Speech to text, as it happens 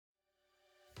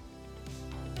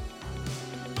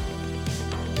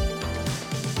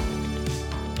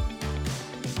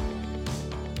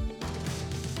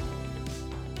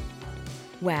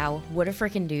Wow, what a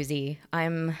freaking doozy.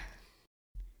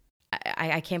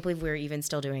 I can't believe we're even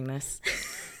still doing this.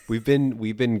 We've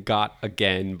been got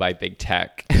again by big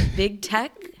tech. Big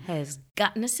tech has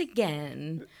gotten us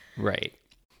again. Right.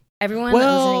 Everyone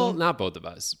Well, listening, not both of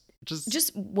us.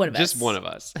 Just one of us. Just one of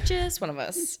us. Just one of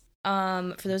us.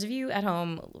 For those of you at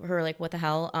home who are like, what the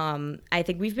hell? I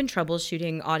think we've been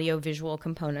troubleshooting audio visual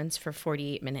components for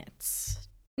 48 minutes.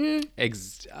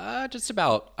 Just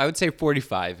about, I would say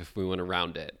 45 if we want to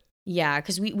round it. Yeah,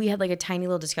 because we had like a tiny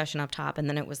little discussion up top, and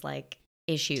then it was like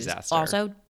issues. Disaster.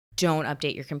 Also, don't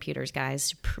update your computers,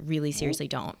 guys. Really, seriously,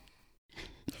 don't.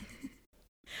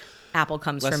 Apple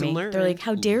comes for me. Learned. They're like,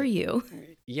 how dare you?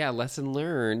 Yeah, lesson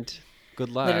learned. Good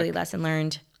luck. Literally, lesson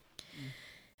learned.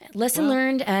 Lesson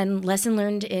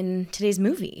learned in today's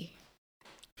movie.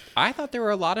 I thought there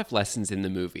were a lot of lessons in the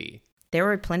movie. There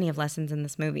were plenty of lessons in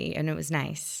this movie, and it was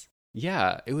nice.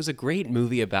 Yeah, it was a great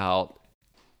movie about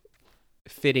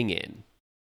fitting in.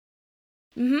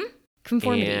 Mm-hmm.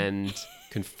 Conformity. And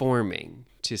conforming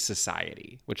to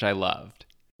society, which I loved.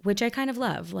 Which I kind of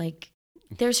love. Like,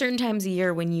 there are certain times a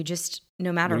year when you just,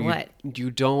 no matter what.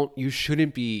 You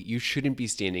shouldn't be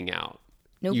standing out.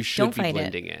 Nope, you should don't be fight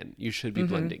blending in. You should be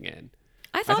blending in.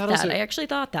 I thought that. Also, I actually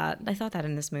thought that. I thought that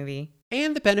in this movie.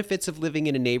 And the benefits of living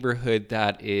in a neighborhood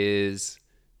that is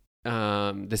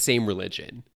the same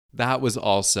religion. That was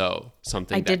also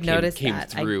something that came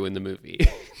through in the movie.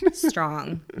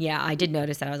 Strong. Yeah, I did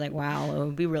notice that. I was like, wow, it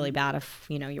would be really bad if,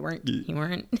 you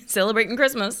weren't celebrating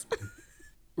Christmas.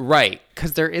 Right,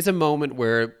 because there is a moment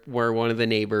where one of the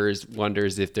neighbors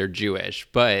wonders if they're Jewish,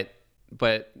 but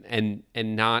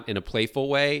not in a playful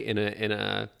way, in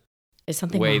a is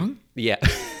something way, wrong? Yeah.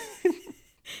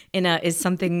 Is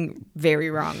something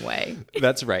very wrong way.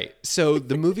 That's right. So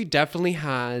the movie definitely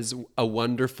has a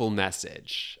wonderful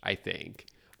message, I think.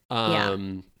 Yeah.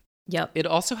 Yep. It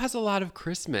also has a lot of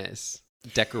Christmas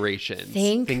decorations.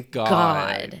 Thank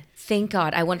God. Thank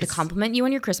God. I want to compliment you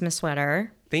on your Christmas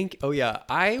sweater. Oh yeah.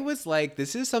 I was like,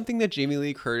 this is something that Jamie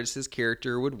Lee Curtis's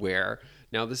character would wear.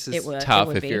 Now this is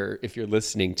tough if you're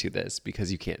listening to this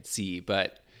because you can't see,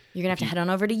 but you're gonna have to head on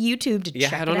over to YouTube to check it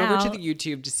out. Yeah, head on over to the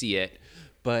YouTube to see it.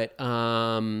 But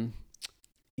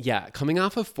yeah, coming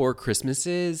off of Four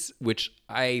Christmases, which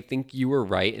I think you were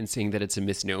right in saying that it's a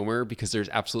misnomer because there's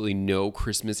absolutely no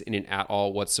Christmas in it at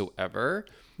all whatsoever.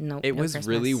 Nope, it no was Christmas.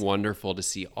 Really wonderful to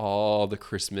see all the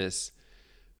Christmas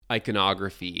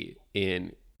iconography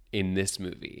in this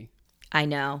movie. I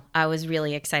know. I was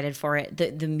really excited for it.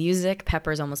 The music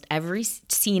peppers almost every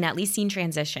scene, at least scene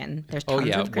transition. There's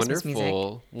tons of Christmas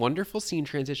music. Wonderful scene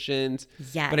transitions.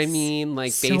 Yes. But I mean,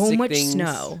 like so basic much things.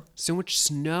 Snow. So much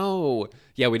snow.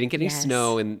 Yeah, we didn't get any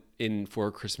snow in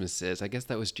Four Christmases. I guess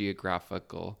that was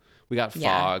geographical. We got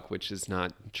fog, which is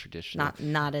not traditional.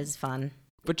 Not as fun.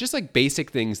 But just like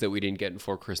basic things that we didn't get in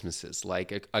Four Christmases,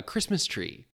 like a Christmas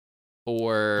tree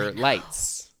or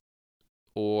lights.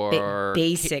 Or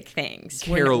basic things.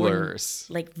 Carolers.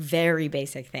 Like very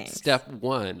basic things. Step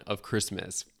one of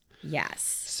Christmas. Yes.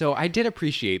 So I did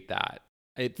appreciate that.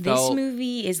 This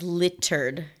movie is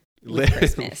littered with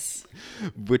Christmas.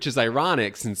 Which is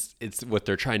ironic since it's what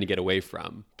they're trying to get away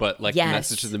from. But like the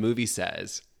message of the movie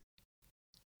says,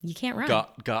 you can't run.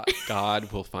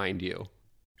 God will find you.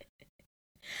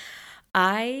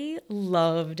 I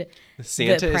loved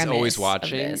Santa is always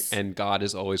watching and God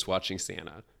is always watching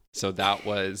Santa. So that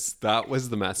was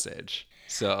the message.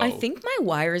 So I think my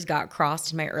wires got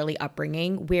crossed in my early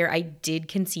upbringing where I did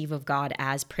conceive of God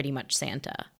as pretty much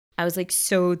Santa. I was like,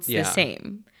 so it's the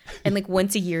same. And like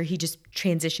once a year, he just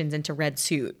transitions into red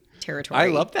suit territory. I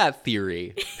love that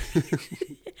theory.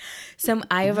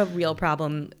 I have a real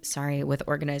problem, with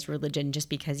organized religion just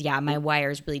because, my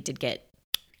wires really did get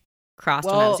crossed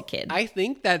when I was a kid. I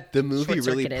think that the movie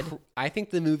I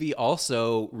think the movie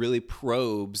also really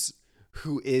probes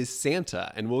who is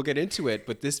Santa, and we'll get into it,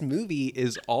 but this movie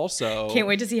is also can't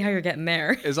wait to see how you're getting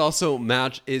there. Is also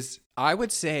I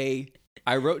would say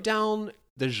I wrote down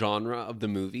the genre of the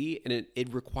movie, and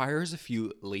it requires a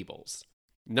few labels.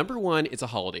 Number one, it's a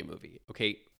holiday movie.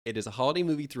 Okay, it is a holiday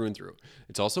movie through and through.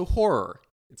 It's also horror.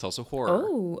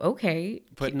 Oh, okay.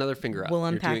 Put another finger up. We'll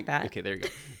unpack that. Okay, there you go.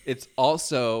 It's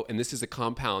also, and this is a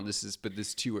compound.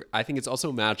 I think it's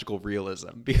also magical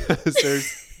realism because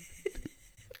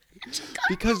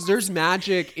there's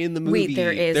magic in the movie. Wait,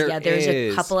 there is. There's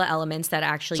a couple of elements that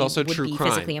actually would be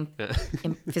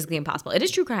physically impossible. It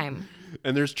is true crime.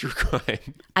 And there's true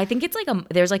crime. I think it's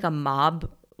there's a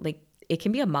mob, it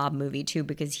can be a mob movie too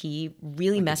because he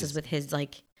really messes with his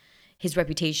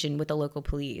reputation with the local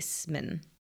policeman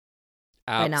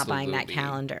by not buying that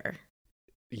calendar.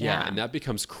 Yeah, and that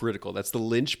becomes critical. That's the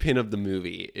linchpin of the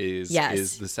movie is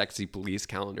the sexy police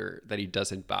calendar that he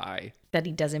doesn't buy.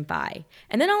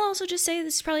 And then I'll also just say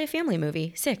this is probably a family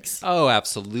movie. 6. Oh,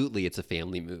 absolutely. It's a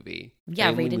family movie. Yeah,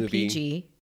 family rated movie. PG.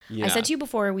 Yeah. I said to you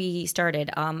before we started,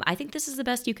 I think this is the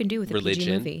best you can do with a PG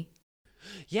movie.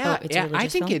 Yeah, I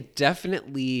think film? it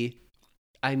definitely,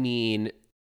 I mean,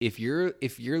 if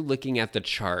you're looking at the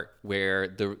chart where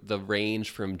the range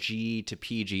from G to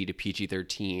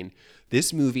PG-13,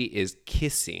 this movie is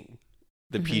kissing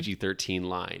the PG-13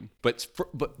 line, but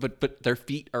their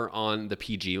feet are on the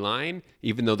PG line,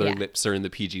 even though their lips are in the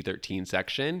PG-13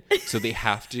 section. So they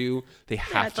have to rate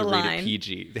it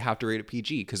PG. They have to rate it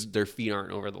PG because their feet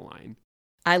aren't over the line.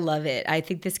 I love it. I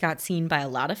think this got seen by a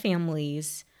lot of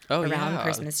families around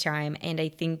Christmas time, and I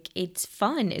think it's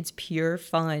fun. It's pure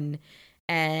fun.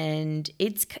 And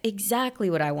it's exactly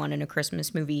what I want in a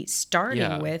Christmas movie,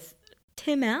 starting with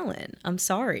Tim Allen. I'm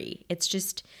sorry. It's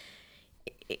just,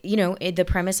 the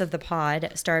premise of the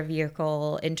pod, Star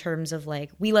Vehicle, in terms of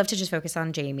like, we love to just focus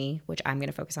on Jamie, which I'm going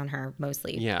to focus on her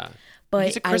mostly. Yeah. But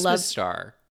he's a Christmas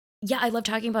star. Yeah, I love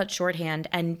talking about shorthand,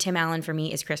 and Tim Allen for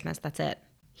me is Christmas. That's it.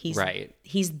 He's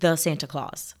the Santa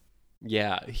Claus.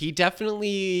 Yeah, he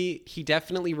definitely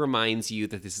reminds you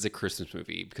that this is a Christmas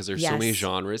movie because there's so many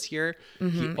genres here.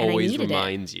 He always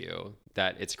reminds you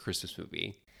that it's a Christmas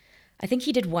movie. I think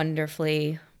he did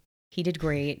wonderfully. He did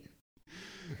great.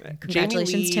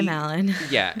 Congratulations, Tim Allen.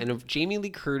 Yeah, and Jamie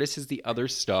Lee Curtis is the other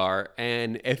star.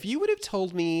 And if you would have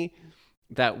told me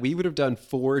that we would have done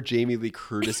 4 Jamie Lee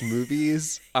Curtis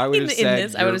movies, I would have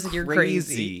said, you're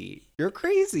crazy. You're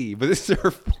crazy. But this is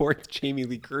our 4th Jamie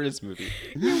Lee Curtis movie.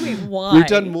 Wait, why? We've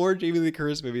done more Jamie Lee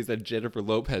Curtis movies than Jennifer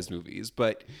Lopez movies,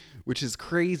 which is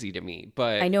crazy to me.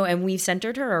 But I know, and we've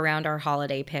centered her around our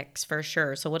holiday picks for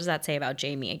sure. So what does that say about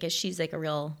Jamie? I guess she's like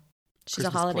she's a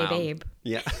holiday babe.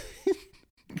 Yeah.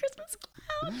 Christmas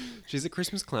clown. She's a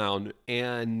Christmas clown,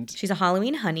 and she's a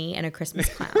Halloween honey and a Christmas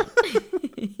clown.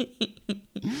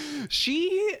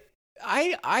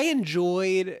 I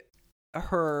enjoyed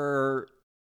her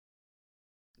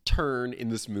turn in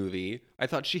this movie. I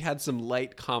thought she had some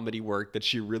light comedy work that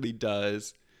she really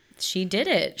does. She did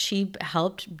it. She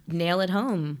helped nail it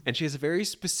home. And she has a very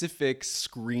specific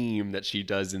scream that she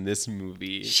does in this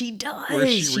movie. She does. Where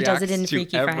she does it in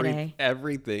Freaky Friday.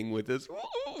 Everything with this.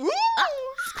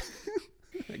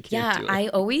 I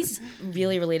always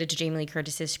really related to Jamie Lee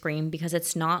Curtis's scream because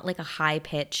it's not like a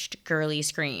high-pitched girly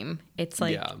scream. It's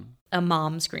like a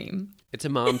mom scream. It's a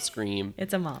mom scream.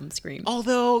 It's a mom scream.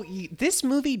 Although this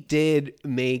movie did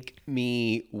make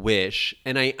me wish,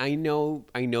 and I know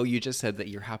you just said that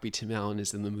you're happy Tim Allen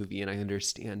is in the movie, and I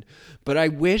understand, but I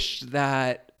wish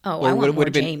that what would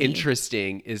have been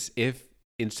interesting is if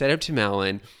instead of Tim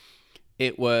Allen,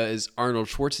 it was Arnold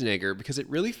Schwarzenegger, because it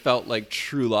really felt like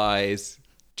True Lies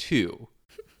 2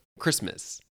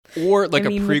 Christmas, or like a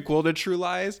prequel to True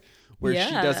Lies. Where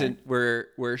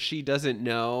she doesn't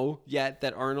know yet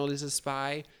that Arnold is a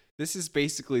spy. This is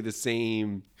basically the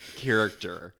same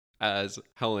character as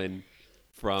Helen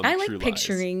from True Lies. I like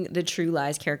picturing the True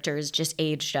Lies characters just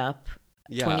aged up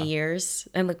 20 years.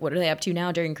 And like, what are they up to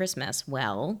now during Christmas?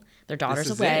 Well, their daughter's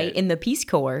away in the Peace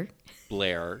Corps.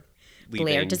 Blair.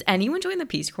 Does anyone join the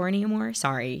Peace Corps anymore?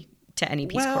 Sorry to any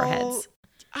Peace Corps heads.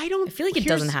 I feel like it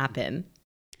doesn't happen.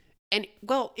 And,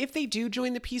 well, if they do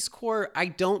join the Peace Corps, I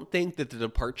don't think that the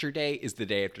departure day is the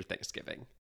day after Thanksgiving.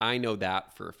 I know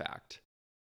that for a fact.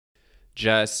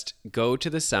 Just go to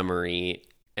the summary,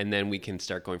 and then we can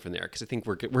start going from there. Because I think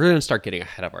we're going to start getting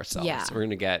ahead of ourselves. Yeah. We're going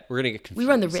to get confused. We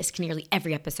run the risk nearly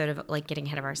every episode of like getting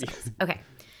ahead of ourselves.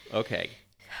 Okay.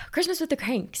 Christmas with the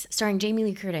Cranks, starring Jamie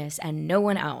Lee Curtis and no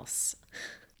one else.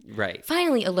 Right.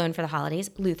 Finally, alone for the holidays,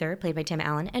 Luther, played by Tim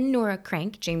Allen, and Nora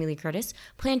Crank, Jamie Lee Curtis,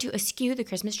 plan to eschew the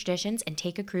Christmas traditions and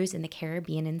take a cruise in the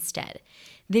Caribbean instead.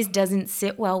 This doesn't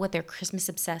sit well with their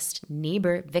Christmas-obsessed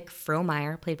neighbor, Vic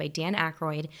Frohmeyer, played by Dan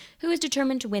Aykroyd, who is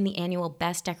determined to win the annual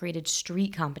Best Decorated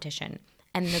Street competition.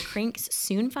 And the Cranks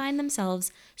soon find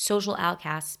themselves social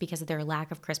outcasts because of their lack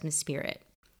of Christmas spirit.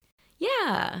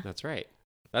 Yeah. That's right.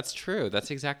 That's true. That's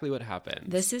exactly what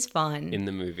happens. This is fun. In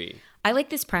the movie. I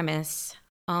like this premise.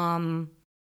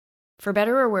 For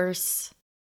better or worse,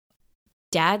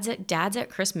 dads at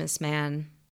Christmas, man,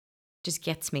 just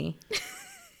gets me.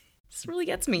 This really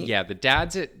gets me. Yeah,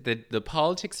 the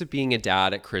politics of being a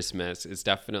dad at Christmas is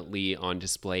definitely on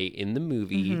display in the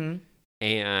movie. Mm-hmm.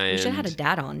 And we should have had a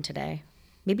dad on today.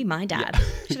 Maybe my dad. Yeah.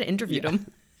 Should have interviewed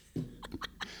him.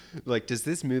 Like, does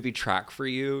this movie track for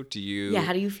you? Yeah,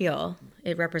 how do you feel?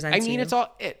 It represents you.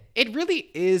 It really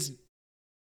is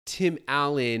Tim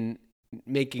Allen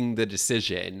making the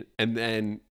decision and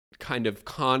then kind of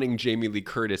conning Jamie Lee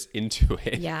Curtis into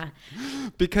it. Yeah.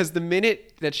 Because the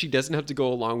minute that she doesn't have to go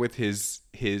along with his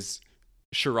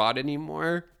charade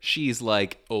anymore, she's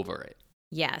like over it.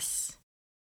 Yes.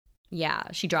 Yeah,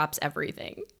 she drops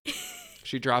everything.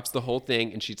 She drops the whole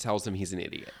thing and she tells him he's an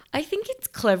idiot. I think it's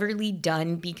cleverly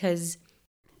done because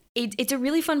it's a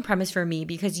really fun premise for me,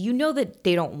 because you know that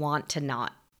they don't want to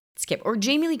not skip, or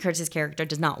Jamie Lee Curtis's character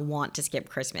does not want to skip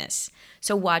Christmas.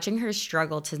 So watching her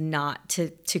struggle to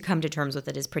come to terms with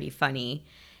it is pretty funny.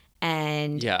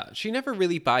 And yeah, she never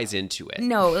really buys into it.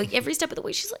 No, like every step of the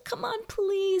way, she's like, come on,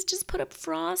 please, just put up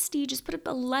Frosty, just put up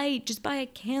a light, just buy a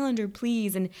calendar,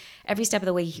 please. And every step of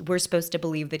the way, we're supposed to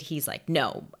believe that he's like,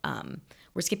 no,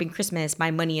 we're skipping Christmas.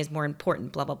 My money is more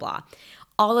important, blah, blah, blah.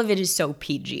 All of it is so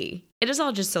PG. It is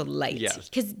all just so light. Yes.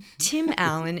 Because Tim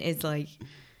Allen is like,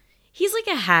 he's like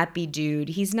a happy dude.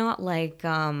 He's not like,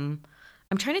 I'm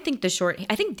trying to think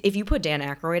I think if you put Dan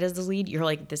Aykroyd as the lead, you're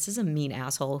like, this is a mean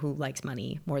asshole who likes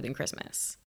money more than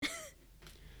Christmas.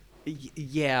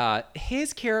 Yeah,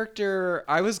 his character,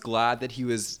 I was glad that he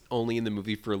was only in the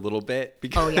movie for a little bit.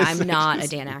 Because oh yeah, I'm not a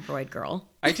Dan Aykroyd girl.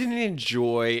 I didn't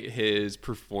enjoy his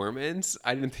performance.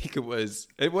 I didn't think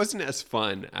it wasn't as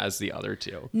fun as the other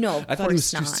two. No, I thought it was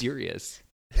too serious.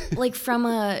 Like from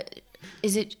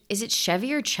is it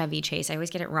Chevy or Chevy Chase? I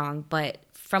always get it wrong, but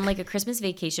from like a Christmas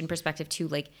Vacation perspective too,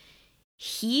 like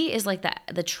he is like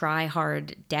the try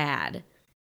hard dad.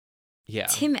 Yeah.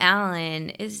 Tim Allen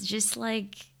is just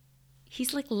like,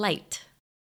 he's like light.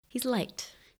 He's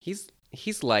light.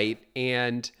 He's light,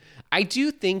 and I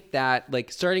do think that,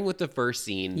 like, starting with the first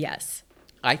scene, yes,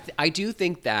 I do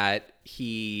think that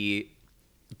he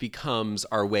becomes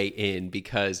our way in,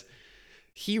 because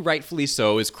he rightfully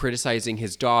so is criticizing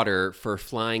his daughter for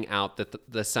flying out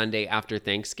the Sunday after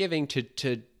Thanksgiving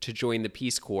to join the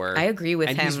Peace Corps. I agree with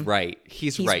him. And he's right.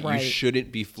 He's right. You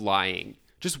shouldn't be flying.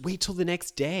 Just wait till the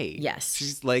next day. Yes.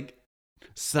 She's like,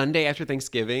 Sunday after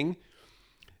Thanksgiving.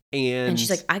 And she's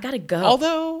like, I gotta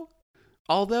go.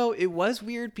 Although it was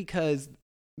weird because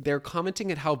they're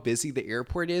commenting at how busy the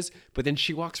airport is, but then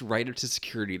she walks right up to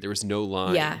security. There was no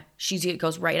line. Yeah, she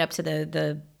goes right up to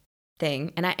the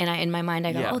thing, and I in my mind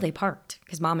I go, oh, they parked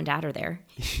because mom and dad are there.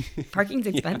 Parking's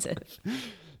expensive.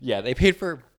 Yeah, they paid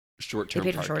for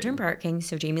short-term parking,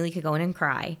 so Jamie Lee could go in and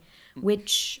cry.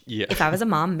 Which, if I was a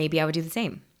mom, maybe I would do the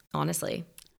same. Honestly.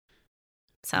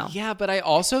 So yeah, but I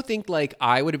also think like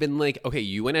I would have been like, okay,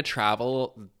 you want to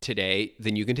travel today,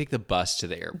 then you can take the bus to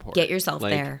the airport. Get yourself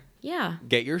there. Yeah.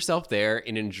 Get yourself there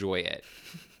and enjoy it.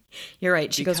 You're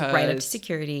right. She goes right up to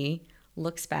security,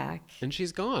 looks back, and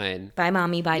she's gone. Bye,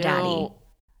 mommy. Bye, daddy.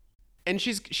 And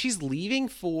she's leaving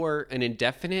for an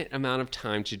indefinite amount of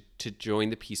time to join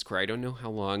the Peace Corps. I don't know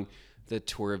how long the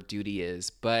tour of duty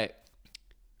is, but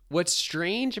what's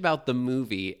strange about the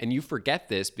movie, and you forget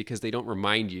this because they don't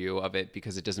remind you of it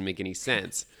because it doesn't make any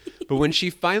sense, but when she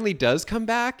finally does come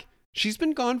back, she's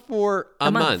been gone for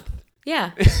a month.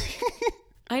 Yeah.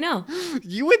 I know.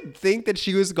 You would think that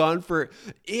she was gone for,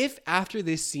 if after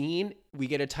this scene we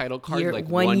get a title card like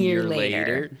 1 year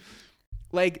later.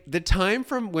 Like the time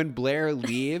from when Blair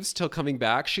leaves till coming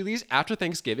back, she leaves after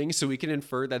Thanksgiving, so we can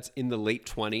infer that's in the late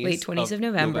 20s of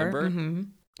November. Mm-hmm.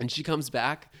 And she comes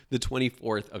back the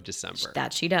 24th of December.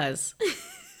 That she does.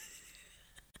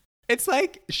 It's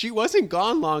like she wasn't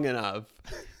gone long enough.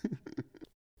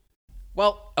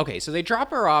 Well, okay, so they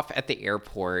drop her off at the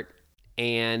airport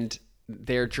and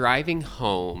they're driving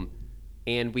home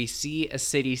and we see a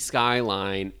city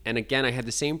skyline. And again, I had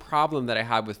the same problem that I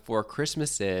had with Four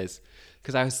Christmases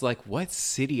because I was like, what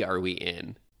city are we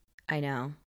in? I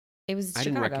know. It was Chicago, I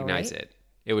didn't recognize right? it.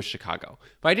 It was Chicago.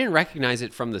 But I didn't recognize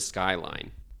it from the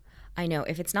skyline. I know.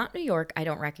 If it's not New York, I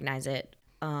don't recognize it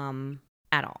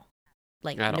at all.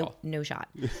 Like no shot.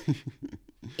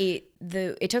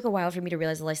 It took a while for me to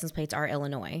realize the license plates are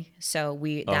Illinois. So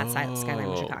skyline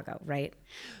was Chicago, right?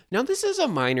 Now this is a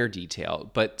minor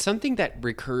detail, but something that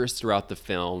recurs throughout the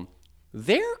film.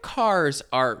 Their cars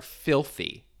are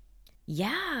filthy.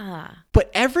 Yeah.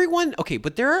 But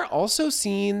but there are also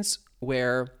scenes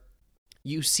where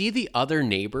you see the other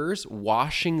neighbors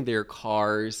washing their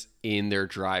cars in their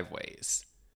driveways.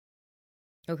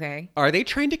 Okay. Are they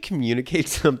trying to communicate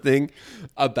something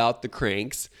about the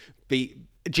cranks?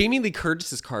 Jamie Lee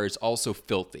Curtis's car is also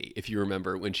filthy, if you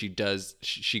remember, when she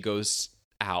goes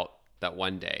out that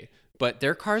one day. But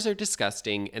their cars are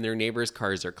disgusting and their neighbors'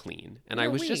 cars are clean. And I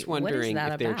was just wondering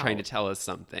if they were trying to tell us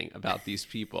something about these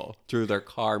people through their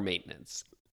car maintenance.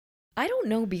 I don't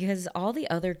know, because all the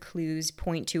other clues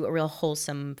point to a real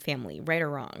wholesome family, right or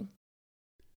wrong.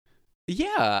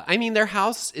 Yeah. I mean, their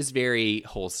house is very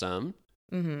wholesome.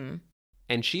 Mm-hmm.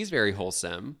 and she's very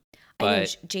wholesome. I know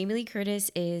But Jamie Lee Curtis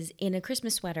is in a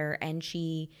Christmas sweater, and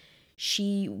she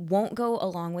won't go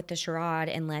along with the charade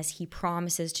unless he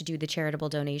promises to do the charitable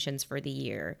donations for the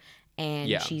year. And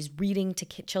yeah, she's reading to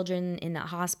children in a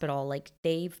hospital. Like,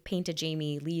 they've painted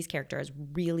Jamie Lee's character as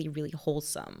really, really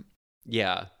wholesome.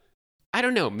 yeah. I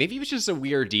don't know. Maybe it was just a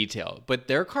weird detail, but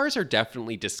their cars are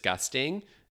definitely disgusting,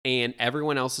 and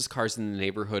everyone else's cars in the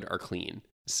neighborhood are clean.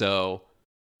 So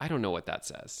I don't know what that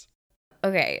says.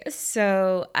 Okay,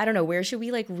 so I don't know, where should we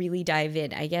like really dive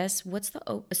in? I guess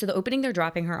so the opening, they're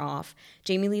dropping her off.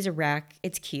 Jamie Lee's a wreck.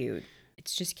 It's cute.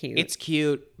 It's just cute. It's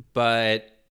cute, but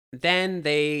then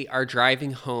they are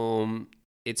driving home.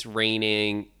 It's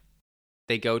raining.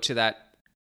 They go to that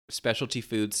specialty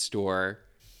food store,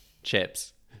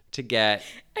 Chips, to get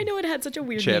I know it had such a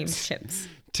weird name, Chips.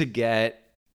 To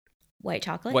get White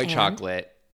chocolate. White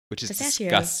chocolate, which is pistachios.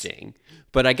 disgusting.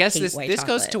 But I guess this chocolate.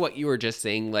 goes to what you were just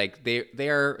saying. Like they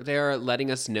are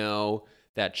letting us know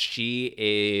that she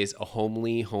is a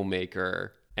homely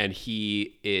homemaker and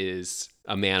he is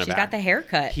a man of action. She's got the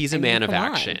haircut. He's a man of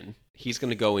action. He's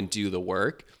going to go and do the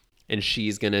work, and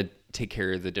she's going to take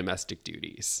care of the domestic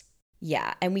duties.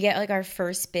 Yeah, and we get like our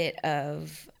first bit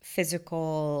of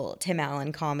physical Tim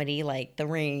Allen comedy. Like, the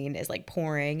rain is like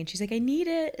pouring, and she's like, "I need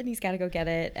it," and he's got to go get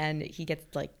it, and he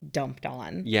gets like dumped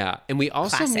on. Yeah, and we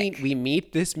also Classic.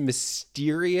 meet this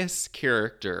mysterious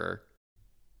character,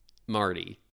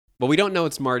 Marty. Well, we don't know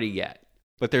it's Marty yet,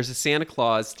 but there's a Santa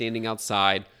Claus standing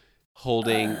outside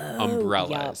holding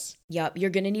umbrellas. Yep, you're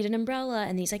gonna need an umbrella,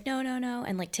 and he's like, "No, no, no,"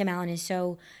 and like Tim Allen is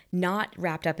so not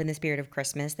wrapped up in the spirit of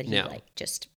Christmas that he like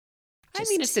just. I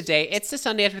mean, it's the day. It's the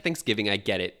Sunday after Thanksgiving. I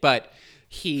get it, but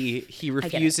he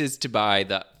refuses to buy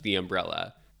the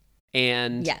umbrella,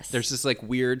 and there's this like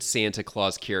weird Santa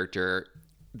Claus character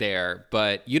there,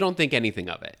 but you don't think anything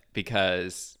of it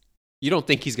because you don't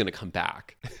think he's gonna come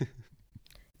back.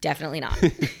 Definitely not.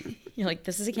 You're like,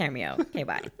 this is a cameo. Okay,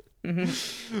 bye.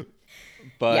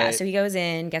 But yeah, so he goes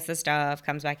in, gets the stuff,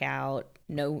 comes back out.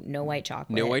 No white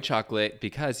chocolate. No white chocolate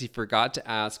because he forgot to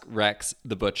ask Rex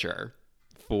the butcher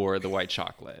for the white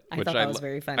chocolate. I thought that was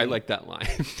very funny. I like that line.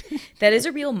 That is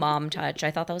a real mom touch.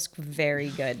 I thought that was very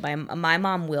good. My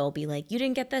mom will be like, "You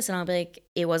didn't get this," and I'll be like,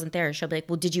 "It wasn't there." She'll be like,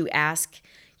 "Well, did you ask,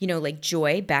 like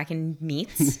Joy back in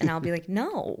Meats?" And I'll be like,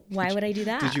 "No. Why would I do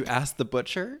that?" Did you ask the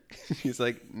butcher? He's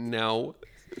like, "No."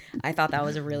 I thought that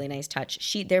was a really nice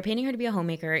touch. They're painting her to be a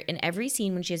homemaker in every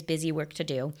scene when she has busy work to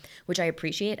do, which I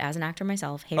appreciate as an actor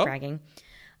myself. Hey, bragging.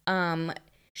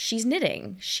 She's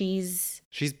knitting. She's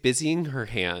busying her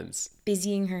hands.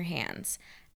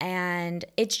 And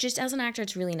it's just, as an actor,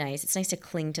 it's really nice. It's nice to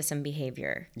cling to some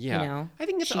behavior. Yeah. I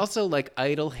think it's also like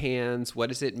idle hands. What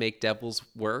does it make devils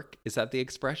work? Is that the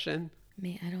expression?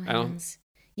 Idle hands.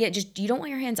 Yeah, just you don't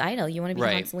want your hands idle. You want to be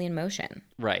constantly in motion.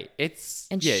 Right.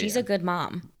 She's a good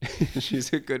mom.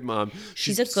 She's a good mom.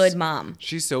 She's a good mom.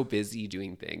 She's so busy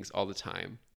doing things all the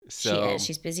time. She is.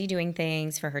 She's busy doing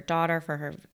things for her daughter, for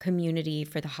her community,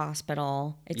 for the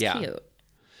hospital. It's cute.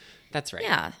 That's right.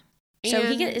 Yeah. So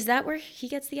is that where he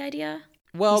gets the idea?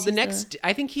 Well,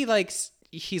 I think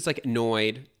he's like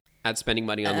annoyed at spending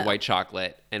money on the white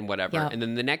chocolate and whatever. Yep. And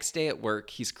then the next day at work,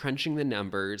 he's crunching the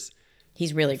numbers.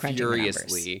 He's really crunching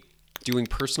furiously, the numbers. Doing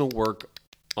personal work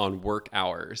on work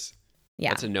hours. Yeah.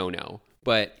 That's a no-no.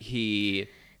 But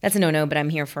That's a no-no, but I'm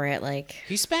here for it. Like,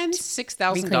 he spends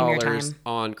 $6,000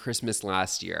 on Christmas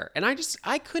last year. And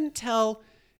I couldn't tell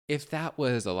if that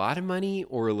was a lot of money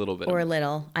or a little bit a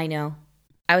little. I know.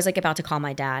 I was like about to call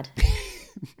my dad.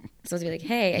 So I was be like,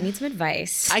 "Hey, I need some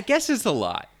advice." I guess it's a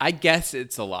lot.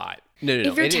 No.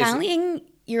 If you're tallying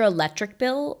your electric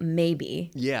bill, maybe.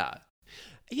 Yeah.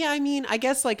 Yeah, I mean, I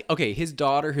guess like, okay, his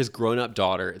grown-up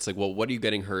daughter, it's like, well, what are you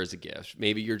getting her as a gift?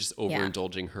 Maybe you're just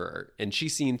overindulging her. And she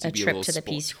seemed to be a little trip to the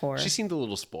Peace Corps. She seemed a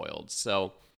little spoiled,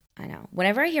 so. I know.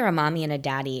 Whenever I hear a mommy and a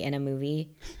daddy in a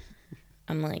movie,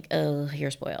 I'm like, oh,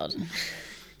 you're spoiled.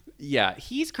 Yeah,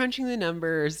 he's crunching the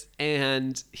numbers,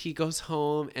 and he goes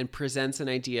home and presents an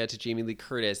idea to Jamie Lee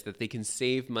Curtis that they can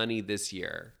save money this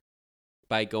year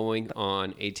by going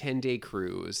on a 10-day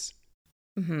cruise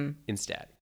instead.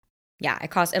 Yeah,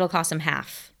 it'll cost him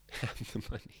half the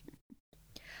money.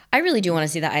 I really do want to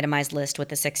see the itemized list with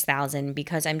the 6,000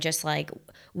 because I'm just like,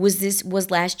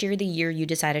 was last year the year you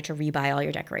decided to rebuy all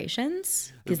your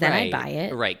decorations? Because then I'd buy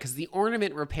it. Right, because the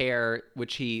ornament repair,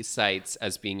 which he cites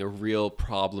as being a real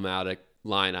problematic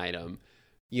line item,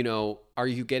 are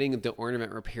you getting the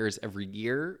ornament repairs every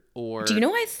year? Or do you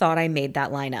know I thought I made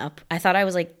that line up? I thought I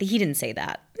was like, he didn't say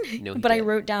that. No, but I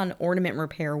wrote down ornament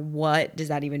repair. What does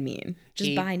that even mean?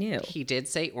 Just buy new. He did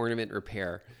say ornament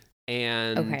repair.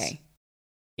 And okay.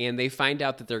 and they find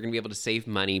out that they're going to be able to save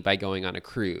money by going on a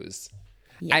cruise.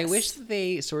 Yes. I wish that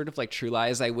they sort of like True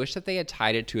Lies. I wish that they had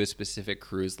tied it to a specific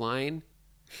cruise line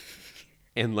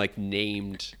and like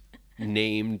named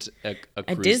a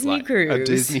cruise Disney line. cruise. A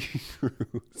Disney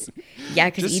cruise.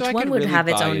 Yeah, because each one would have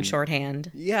its own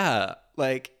shorthand. Yeah.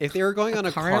 Like if they were going on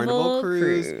a Carnival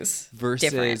cruise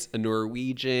versus Different. a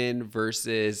Norwegian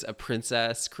versus a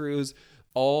Princess cruise,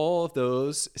 all of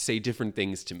those say different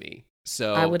things to me.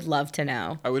 So I would love to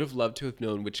know. I would have loved to have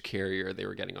known which carrier they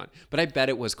were getting on. But I bet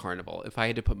it was Carnival. If I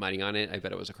had to put money on it, I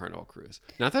bet it was a Carnival cruise.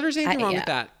 Not that there's anything wrong with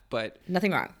that, but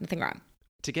Nothing wrong.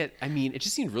 to get, I mean, it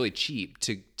just seemed really cheap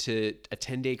to a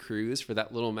 10-day cruise for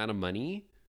that little amount of money.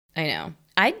 I know.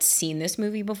 I'd seen this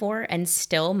movie before, and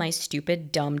still my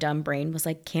stupid, dumb brain was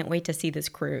like, can't wait to see this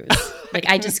cruise. Like,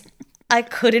 I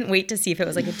couldn't wait to see if it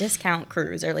was like a discount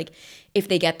cruise, or like if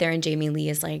they get there and Jamie Lee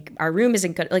is like, our room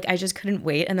isn't good. Like, I just couldn't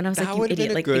wait. And then I was like, you idiot.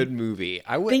 Been a like, good movie.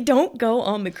 They don't go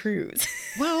on the cruise.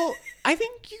 Well, I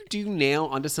think you do nail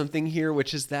onto something here,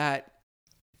 which is that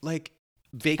like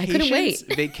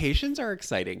vacations are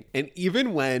exciting. And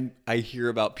even when I hear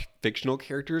about fictional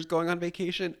characters going on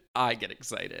vacation, I get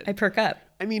excited. I perk up.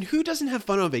 I mean, who doesn't have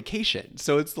fun on vacation?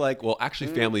 So it's like, well,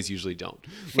 actually families usually don't.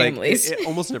 Families. Like, it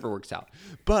almost never works out.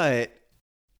 But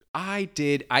I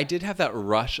did have that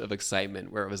rush of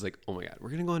excitement where I was like, oh my God, we're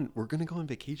gonna go on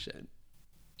vacation.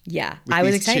 Yeah. I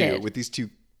was excited. With these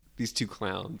two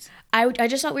clowns. I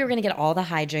just thought we were going to get all the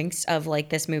hijinks of like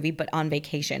this movie, but on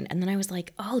vacation. And then I was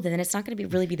like, oh, then it's not going to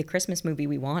really be the Christmas movie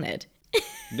we wanted.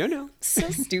 No. So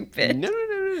stupid.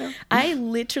 No. I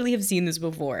literally have seen this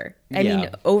before. I mean,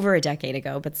 over a decade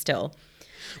ago, but still.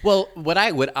 Well, what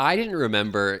I didn't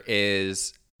remember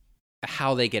is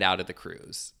how they get out of the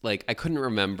cruise. Like, I couldn't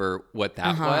remember what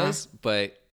that was,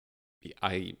 but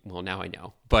now I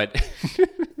know. But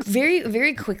very,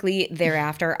 very quickly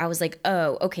thereafter, I was like,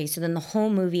 oh, okay. So then the whole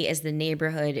movie is the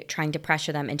neighborhood trying to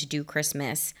pressure them into do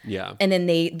Christmas. Yeah. And then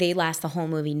they last the whole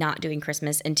movie not doing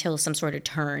Christmas until some sort of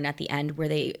turn at the end where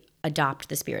they adopt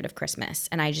the spirit of Christmas.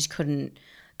 And I just couldn't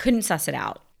suss it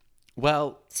out.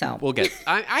 Well, so we'll get.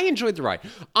 I enjoyed the ride.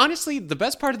 Honestly, the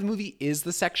best part of the movie is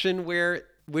the section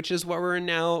which is what we're in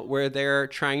now, where they're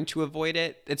trying to avoid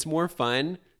it. It's more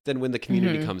fun than when the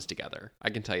community comes together. I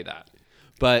can tell you that.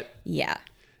 But yeah,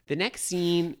 the next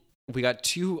scene, we got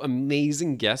two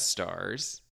amazing guest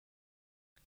stars.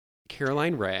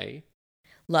 Caroline Rhea.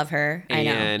 Love her. I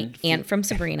know. Aunt from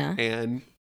Sabrina. And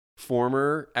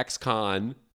former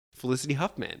ex-con Felicity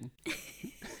Huffman.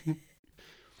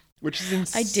 Which is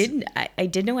insane. I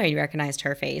did know I recognized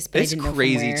her face, but it's I didn't know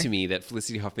crazy from where. to me that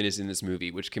Felicity Huffman is in this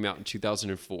movie, which came out in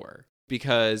 2004,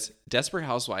 because Desperate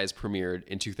Housewives premiered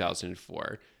in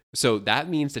 2004. So that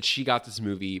means that she got this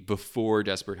movie before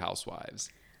Desperate Housewives.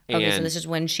 Okay, so this is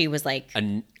when she was like, a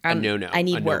no-no. I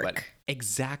need work. Nobody.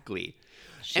 Exactly.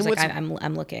 She's like,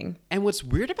 I'm looking. And what's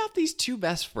weird about these two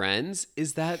best friends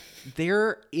is that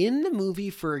they're in the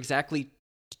movie for exactly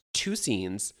 2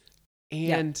 scenes,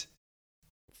 and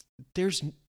there's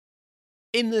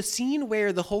in the scene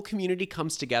where the whole community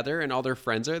comes together and all their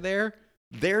friends are there,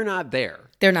 they're not there.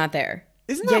 They're not there.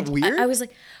 Isn't that weird? I was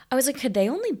like, could they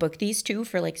only book these two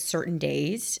for like certain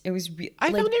days? It was.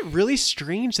 I found it really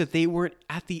strange that they weren't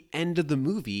at the end of the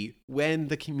movie when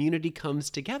the community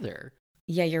comes together.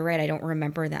 Yeah, you're right. I don't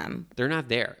remember them. They're not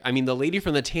there. I mean, the lady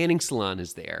from the tanning salon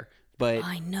is there, but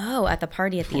I know at the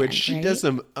party at the end, which she does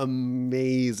some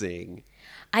amazing.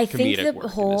 I think the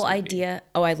whole idea.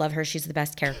 Oh, I love her. She's the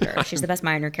best character. She's the best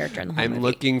minor character in the whole movie. I'm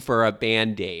looking for a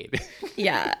Band-Aid.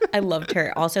 Yeah, I loved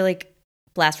her. Also, like,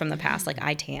 blast from the past. Like,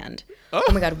 I tanned. Oh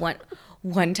my God.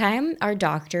 One time, our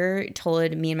doctor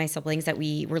told me and my siblings that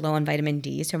we were low on vitamin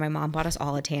D, so my mom bought us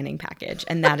all a tanning package,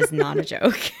 and that is not a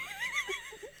joke.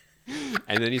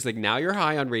 And then he's like, now you're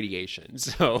high on radiation.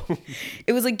 So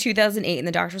it was like 2008, and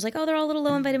the doctor was like, oh, they're all a little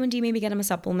low on vitamin D. Maybe get them a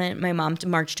supplement. My mom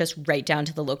marched us right down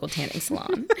to the local tanning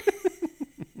salon.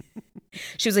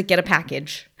 She was like, get a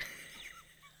package.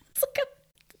 It's like,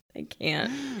 I can't.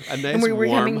 A nice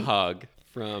warm hug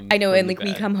from. I know, and like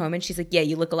we come home, and she's like, yeah,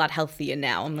 you look a lot healthier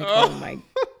now. I'm like, oh my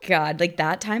God. Like,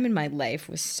 that time in my life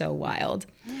was so wild.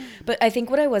 But I think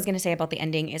what I was going to say about the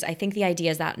ending is I think the idea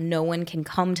is that no one can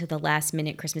come to the last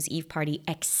minute Christmas Eve party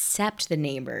except the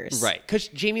neighbors. Right. Because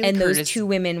Jamie Lee Curtis. And those 2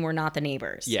 women were not the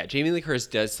neighbors. Yeah. Jamie Lee Curtis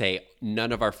does say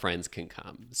none of our friends can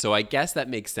come. So I guess that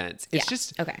makes sense. It's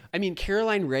just. Okay. I mean,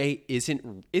 Caroline Rhea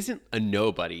isn't a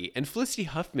nobody. And Felicity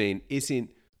Huffman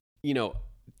isn't,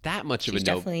 that much of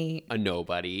a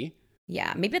nobody.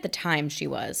 Yeah. Maybe at the time she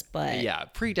was, but. Yeah.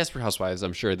 Pre-Desperate Housewives,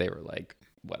 I'm sure they were like,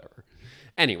 whatever.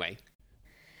 Anyway.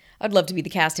 I'd love to be the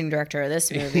casting director of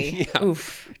this movie. Yeah.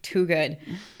 Oof, too good.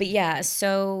 But yeah,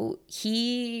 so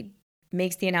he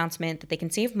makes the announcement that they can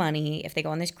save money if they go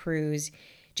on this cruise.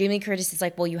 Jamie Lee Curtis is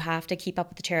like, well, you have to keep up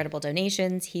with the charitable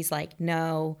donations. He's like,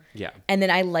 no. Yeah. And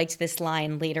then I liked this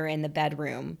line later in the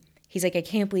bedroom. He's like, I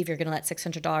can't believe you're going to let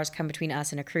 $600 come between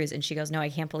us and a cruise. And she goes, no, I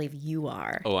can't believe you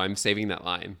are. Oh, I'm saving that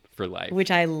line for life.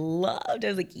 Which I loved. I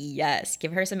was like, yes,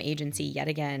 give her some agency yet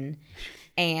again.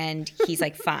 And he's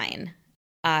like, fine.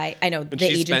 I know the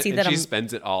agency that she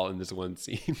spends it all in this one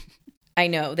scene. I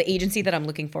know the agency that I'm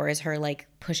looking for is her like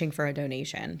pushing for a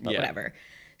donation, but whatever.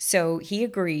 So he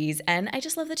agrees. And I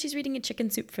just love that she's reading a Chicken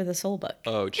Soup for the Soul book.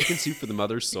 Oh, Chicken Soup for the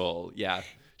Mother's Soul. Yeah.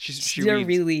 She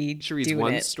reads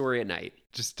one story at night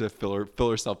just to fill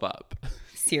herself up.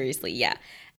 Seriously, yeah.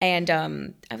 And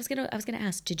I was gonna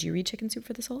ask, did you read Chicken Soup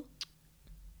for the Soul?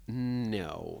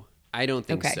 No, I don't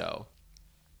think so.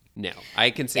 No, I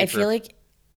can say. I feel like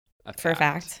for a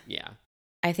fact. Yeah.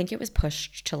 I think it was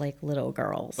pushed to like little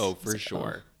girls. Oh, for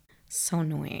sure. Oh, so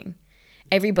annoying.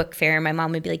 Every book fair, my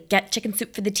mom would be like, "Get Chicken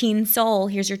Soup for the teen soul.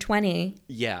 Here's your 20."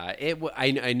 Yeah,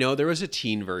 I know there was a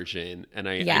teen version, and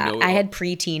I know I had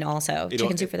preteen also.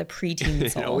 Chicken Soup for the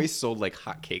preteen soul. It always sold like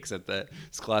hotcakes at the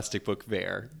Scholastic Book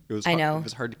Fair. It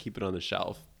was hard to keep it on the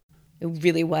shelf. It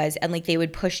really was, and like they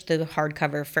would push the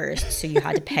hardcover first, so you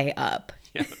had to pay up.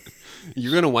 Yeah.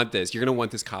 You're gonna want this. You're gonna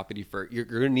want this copy for. You're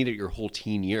gonna need it your whole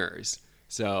teen years.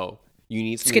 So you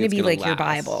need. It's gonna be like your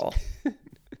Bible.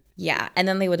 Yeah, and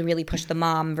then they would really push the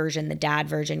mom version, the dad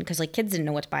version, because like kids didn't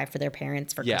know what to buy for their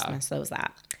parents for Christmas. So it was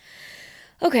that.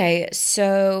 Okay,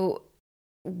 so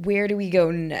where do we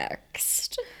go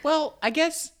next? Well, I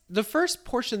guess the first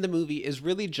portion of the movie is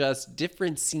really just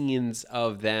different scenes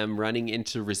of them running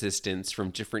into resistance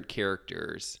from different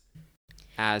characters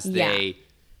as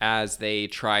they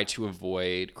try to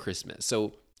avoid Christmas.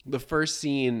 So the first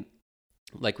scene,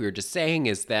 like we were just saying,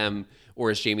 is them, or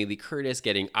is Jamie Lee Curtis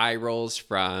getting eye rolls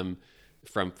from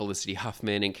Felicity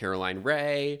Huffman and Caroline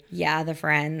Rhea. Yeah, the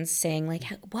friends saying like,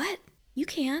 "What? You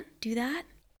can't do that."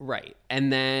 Right,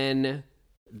 and then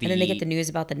they get the news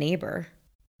about the neighbor.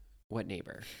 What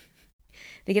neighbor?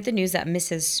 They get the news that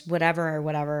Mrs. Whatever or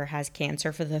whatever has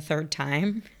cancer for the third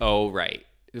time. Oh, right.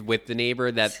 With the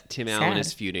neighbor that Tim Allen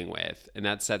is feuding with, and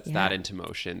that sets that into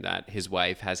motion. That his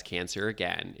wife has cancer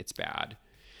again. It's bad.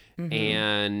 Mm-hmm.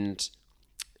 And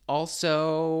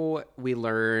also, we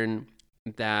learn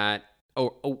that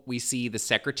we see the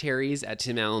secretaries at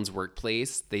Tim Allen's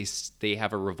workplace. They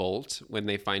have a revolt when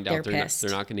they find out they're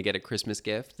not going to get a Christmas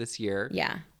gift this year.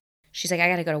 Yeah, she's like, I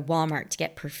got to go to Walmart to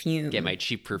get perfume. Get my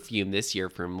cheap perfume this year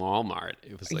from Walmart.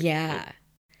 It was like,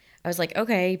 I was like,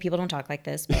 okay, people don't talk like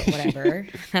this, but whatever,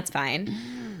 that's fine.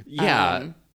 Yeah,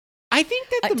 I think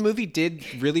that the movie did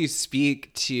really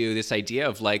speak to this idea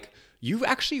of like, you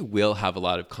actually will have a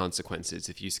lot of consequences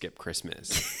if you skip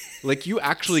Christmas. Like, you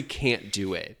actually can't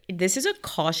do it. This is a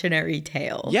cautionary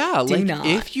tale. Yeah,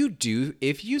 if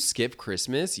you skip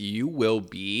Christmas, you will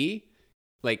be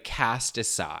like cast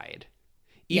aside.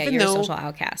 You're a social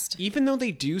outcast. Even though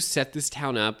they do set this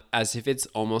town up as if it's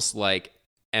almost like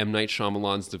M. Night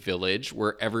Shyamalan's The Village,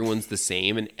 where everyone's the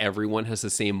same and everyone has the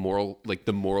same moral, like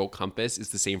the moral compass is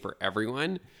the same for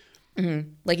everyone. Mm-hmm.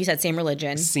 Like you said, same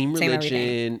religion, same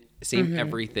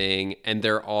everything. And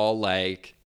they're all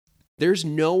like, there's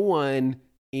no one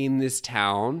in this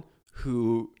town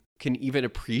who can even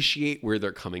appreciate where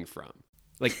they're coming from.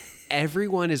 Like,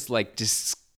 everyone is like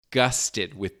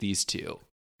disgusted with these two.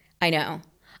 I know,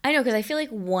 because I feel like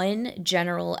one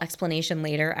general explanation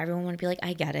later, everyone would be like,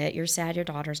 I get it. You're sad your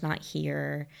daughter's not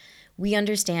here. We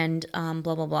understand,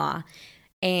 blah, blah, blah.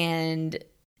 And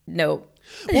no.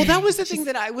 Well, that was the thing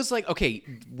that I was like, okay,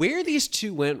 where these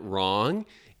two went wrong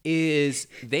is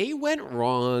they went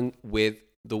wrong with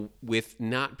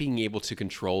not being able to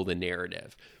control the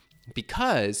narrative.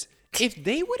 Because if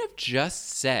they would have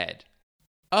just said,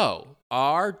 oh,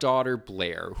 our daughter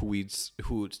Blair,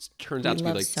 who turns out to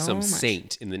be like some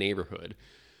saint in the neighborhood,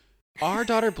 our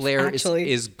daughter Blair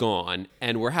is gone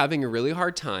and we're having a really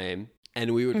hard time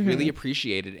and we would really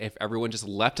appreciate it if everyone just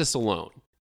left us alone.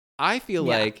 I feel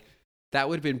like that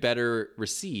would have been better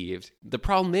received. The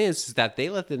problem is that they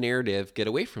let the narrative get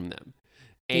away from them.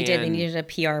 They did. They needed a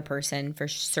PR person for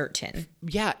certain.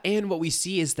 Yeah, and what we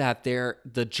see is that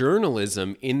the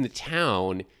journalism in the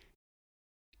town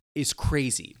is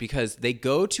crazy because they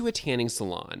go to a tanning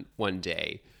salon one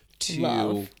day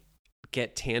to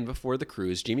get tan before the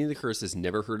cruise. Jamie Lee Curtis has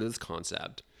never heard of this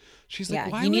concept. She's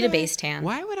like, you need a base tan.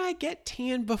 Why would I get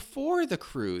tan before the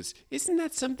cruise? Isn't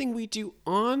that something we do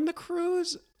on the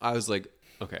cruise? I was like,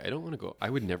 Okay, I don't want to go. I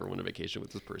would never want a vacation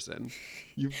with this person.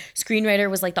 Screenwriter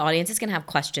was like, the audience is going to have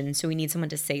questions, so we need someone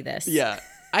to say this. Yeah.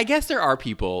 I guess there are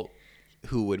people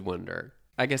who would wonder.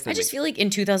 I just feel like in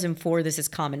 2004, this is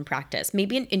common practice.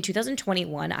 Maybe in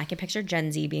 2021, I can picture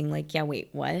Gen Z being like, yeah, wait,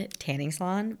 what? Tanning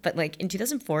salon? But like in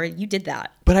 2004, you did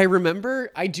that. But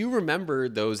I do remember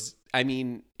those. I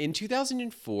mean, in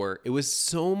 2004, it was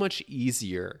so much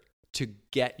easier to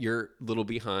get your little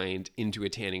behind into a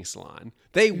tanning salon.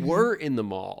 They were in the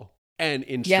mall and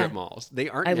in strip malls. They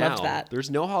aren't now. I loved that. There's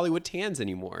no Hollywood Tans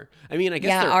anymore. I mean, I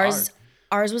guess there are.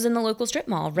 Ours was in the local strip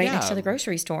mall right next to the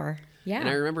grocery store. Yeah. And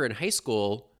I remember in high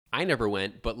school, I never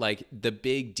went, but like the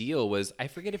big deal was, I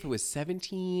forget if it was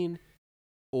 17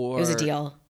 or... It was a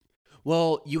deal.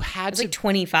 Well, you had to... like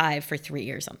 25 for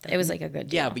 3 or something. It was like a good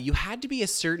deal. Yeah, but you had to be a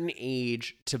certain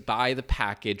age to buy the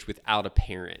package without a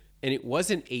parent. And it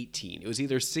wasn't 18. It was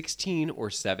either 16 or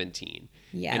 17.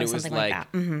 Yeah, and it was like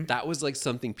that. Mm-hmm. That was like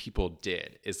something people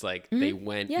did. It's like they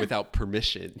went without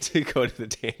permission to go to the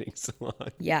tanning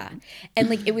salon. Yeah.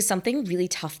 And like it was something really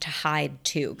tough to hide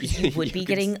too, because you would be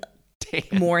getting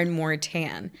more and more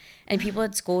tan. And people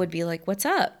at school would be like, "What's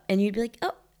up?" And you'd be like,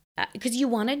 "Oh," because you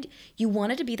wanted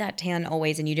to be that tan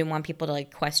always, and you didn't want people to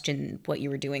like question what you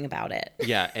were doing about it.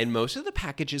 Yeah, and most of the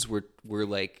packages were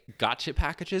like gotcha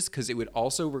packages, because it would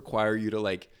also require you to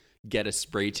like get a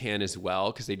spray tan as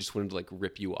well, because they just wanted to like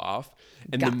rip you off.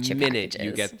 And gotcha the minute packages.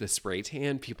 you get the spray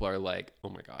tan, people are like, "Oh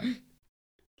my god!"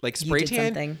 Like spray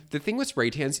tan. Something. The thing with spray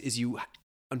tans is you,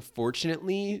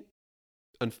 unfortunately.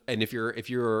 And if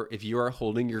you are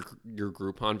holding your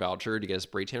Groupon voucher to get a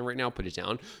spray tan right now, put it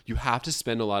down. You have to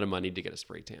spend a lot of money to get a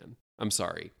spray tan. I'm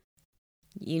sorry.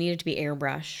 You need it to be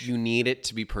airbrush. You need it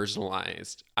to be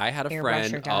personalized. I had a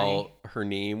friend, her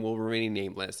name will remain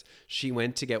nameless. She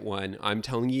went to get one. I'm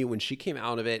telling you, when she came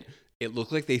out of it, it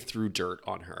looked like they threw dirt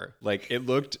on her. Like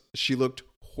she looked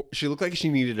like she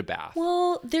needed a bath.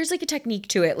 Well, there's like a technique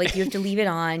to it. Like you have to leave it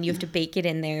on, you have to bake it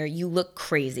in there. You look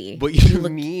crazy. But you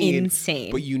look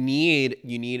insane. But you need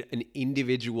an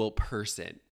individual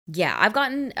person. Yeah, I've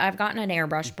gotten an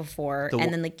airbrush before,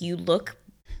 and then like you look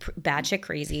batshit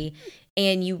crazy,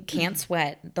 and you can't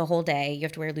sweat the whole day. You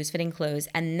have to wear loose fitting clothes,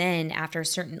 and then after a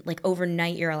certain like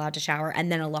overnight, you're allowed to shower,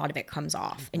 and then a lot of it comes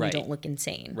off, and you don't look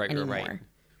insane anymore. Right.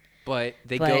 But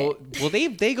they go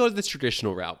the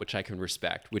traditional route, which I can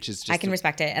respect, which is just... I can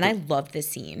respect it, and I love this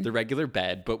scene. The regular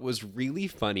bed, but what's really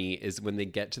funny is when they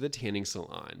get to the tanning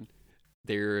salon,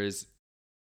 there's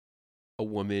a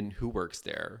woman who works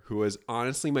there who was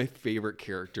honestly my favorite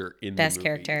character in the movie. Best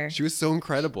character. She was so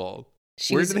incredible.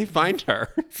 Where did they find her?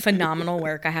 Phenomenal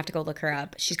work. I have to go look her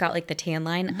up. She's got like the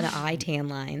eye tan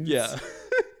lines. Yeah.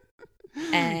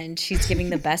 And she's giving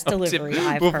the best delivery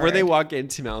I've heard. Before they walk in,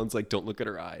 Tim Allen's like, "Don't look at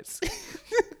her eyes."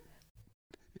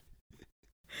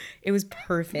 It was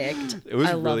perfect. It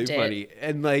was really funny.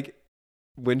 And like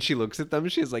when she looks at them,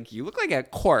 she's like, "You look like a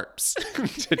corpse,"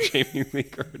 to Jamie Lee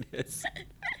Curtis.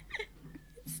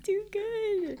 It's too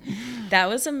good. That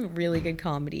was some really good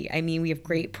comedy. I mean, we have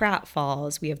great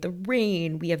pratfalls. We have the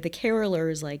rain. We have the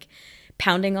carolers like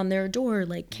pounding on their door,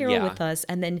 like carol with us,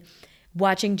 and then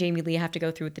watching Jamie Lee have to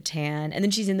go through with the tan, and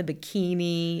then she's in the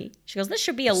bikini. She goes, "This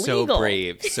should be illegal."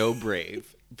 So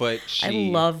brave. But I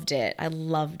loved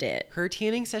it. Her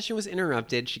tanning session was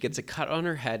interrupted. She gets a cut on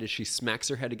her head as she smacks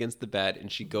her head against the bed,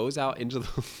 and she goes out into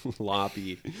the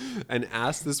lobby and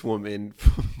asks this woman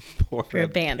for a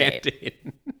Band-Aid.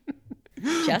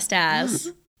 Just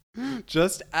as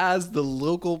the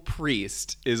local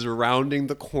priest is rounding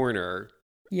the corner.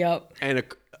 Yep. And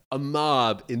a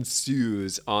mob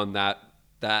ensues on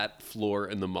that floor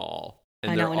in the mall.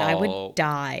 And I would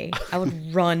die. I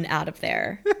would run out of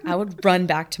there. I would run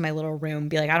back to my little room,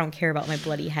 be like, "I don't care about my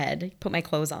bloody head. Put my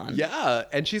clothes on." Yeah,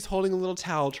 and she's holding a little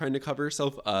towel trying to cover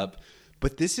herself up.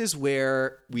 But this is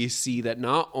where we see that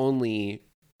not only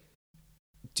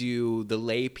do the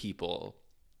lay people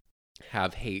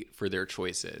have hate for their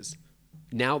choices,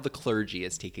 now the clergy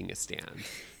is taking a stand.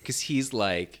 Because he's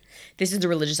like... This is the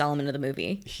religious element of the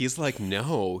movie. He's like,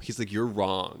 no. He's like, "You're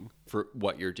wrong for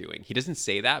what you're doing." He doesn't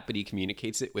say that, but he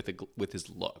communicates it with his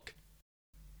look.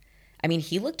 I mean,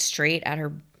 he looked straight at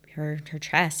her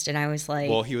chest, and I was like...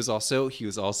 Well, he was also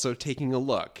taking a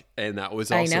look, and that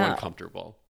was also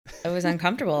uncomfortable. It was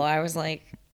uncomfortable. I was like,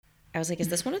 is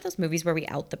this one of those movies where we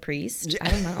out the priest?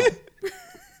 I don't know.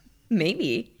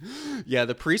 Maybe. Yeah,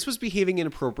 the priest was behaving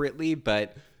inappropriately,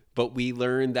 but we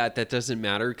learned that doesn't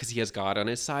matter because he has God on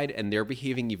his side, and they're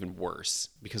behaving even worse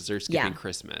because they're skipping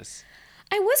Christmas.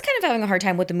 I was kind of having a hard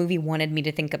time what the movie wanted me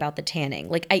to think about the tanning.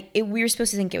 Like, we were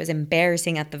supposed to think it was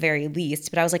embarrassing at the very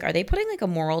least, but I was like, are they putting like a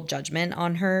moral judgment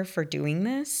on her for doing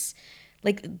this?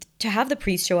 Like, to have the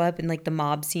priest show up and like the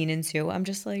mob scene ensue, I'm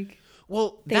just like,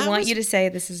 Well, they want you to say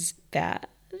this is bad.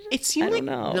 It seemed like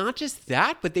not just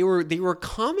that, but they were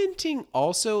commenting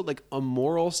also like a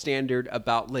moral standard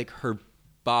about like her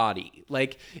body.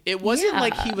 Like it wasn't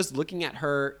like he was looking at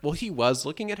her. Well, he was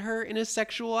looking at her in a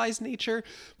sexualized nature,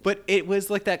 but it was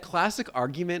like that classic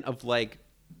argument of like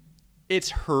it's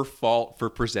her fault for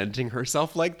presenting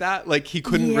herself like that. Like he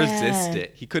couldn't resist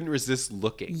it. He couldn't resist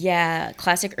looking. Yeah,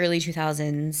 classic early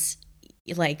 2000s.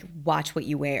 Like, watch what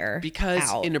you wear.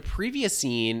 Because in a previous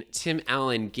scene, Tim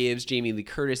Allen gives Jamie Lee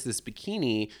Curtis this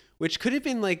bikini, which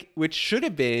should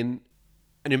have been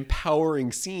an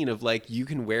empowering scene of like, you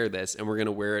can wear this and we're going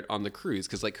to wear it on the cruise.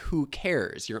 Because like, who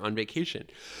cares? You're on vacation.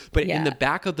 But in the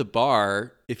back of the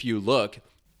bar, if you look,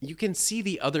 you can see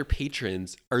the other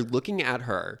patrons are looking at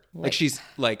her. Like she's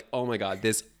like, oh my God,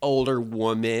 this older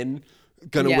woman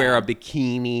going to wear a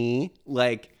bikini.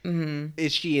 Like,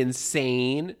 is she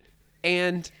insane?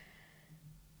 And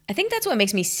I think that's what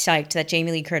makes me psyched that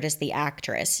Jamie Lee Curtis, the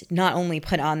actress, not only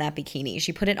put on that bikini,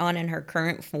 she put it on in her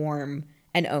current form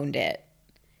and owned it.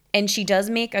 And she does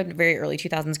make a very early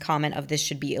 2000s comment of this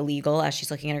should be illegal as she's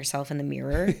looking at herself in the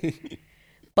mirror.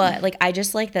 But like, I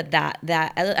just like that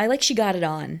I like she got it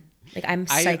on. Like I'm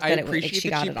psyched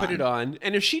she put it on.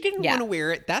 And if she didn't want to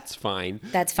wear it, that's fine.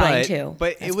 That's fine too.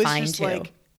 But it was just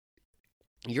like,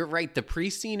 you're right. The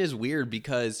priest scene is weird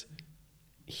because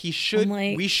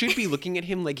we should be looking at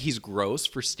him like he's gross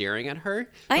for staring at her.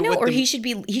 I know, or he should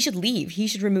leave. He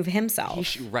should remove himself.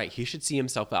 He should see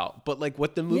himself out. But like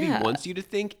what the movie wants you to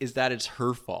think is that it's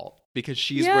her fault because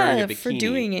she's wearing a bikini. For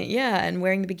doing it, and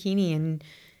wearing the bikini. And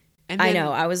then, I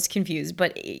know, I was confused.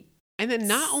 And then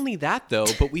not only that though,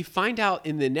 but we find out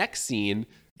in the next scene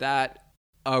that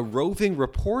a roving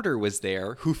reporter was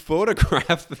there who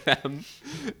photographed them,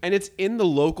 and it's in the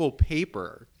local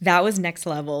paper. That was next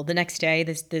level. The next day,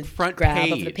 the front grab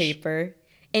page of the paper.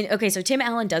 And okay, so Tim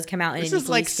Allen does come out. This is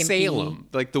like Salem,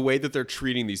 like the way that they're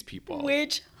treating these people.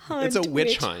 Witch hunt. It's a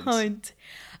witch hunt.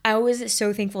 I was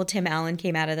so thankful Tim Allen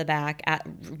came out of the back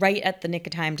right at the nick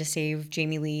of time to save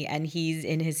Jamie Lee, and he's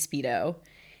in his Speedo.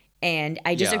 And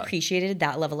I just appreciated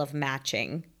that level of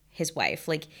matching his wife.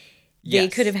 Like, they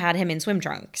could have had him in swim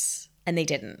trunks, and they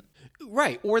didn't.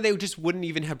 Right. Or they just wouldn't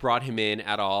even have brought him in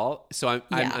at all. So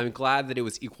I'm glad that it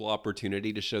was equal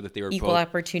opportunity to show that they were equal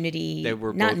opportunity. They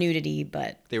were not nudity,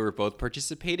 but they were both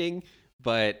participating.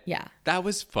 But that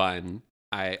was fun.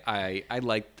 I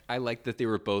liked that they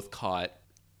were both caught.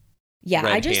 Yeah,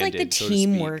 I just like the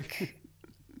teamwork.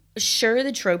 Sure,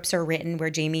 the tropes are written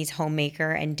where Jamie's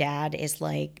homemaker and dad is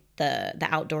like the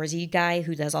outdoorsy guy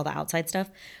who does all the outside stuff.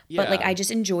 But like, I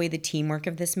just enjoy the teamwork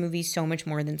of this movie so much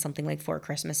more than something like Four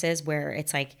Christmases, where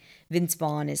it's like Vince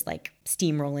Vaughn is like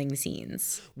steamrolling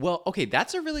scenes. Well, okay,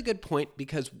 that's a really good point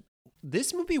because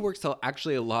this movie works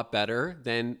actually a lot better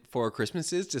than Four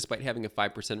Christmases, despite having a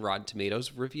 5% Rotten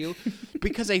Tomatoes review,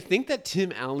 because I think that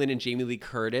Tim Allen and Jamie Lee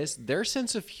Curtis, their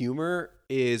sense of humor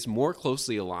is more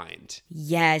closely aligned.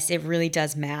 Yes, it really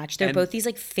does match. They're both these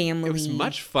like family it was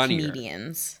much funnier.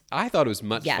 Comedians. I thought it was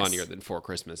much funnier than Four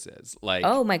Christmases. Like,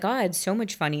 oh my God, so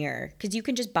much funnier. Because you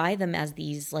can just buy them as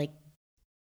these like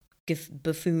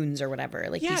buffoons or whatever.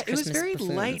 Like, these Christmas it was very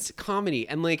buffoons. light comedy.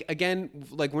 And like, again,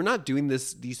 like we're not doing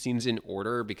these scenes in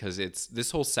order because this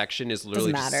whole section is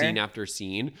literally just scene after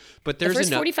scene. But there's the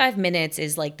first 45 minutes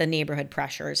is like the neighborhood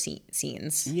pressure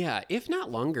scenes. Yeah, if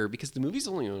not longer, because the movie's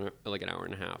only like an hour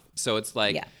and a half. So it's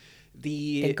like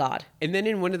thank God. And then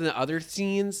in one of the other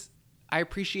scenes I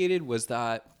appreciated was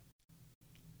that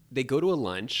they go to a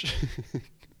lunch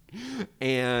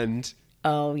and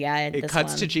oh yeah, it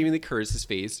cuts to Jamie Lee Curtis's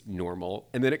face, normal,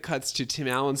 and then it cuts to Tim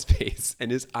Allen's face,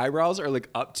 and his eyebrows are like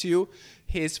up to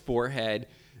his forehead,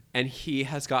 and he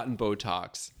has gotten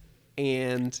Botox.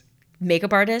 And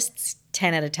makeup artists,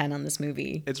 10 out of 10 on this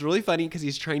movie. It's really funny because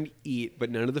he's trying to eat, but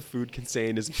none of the food can stay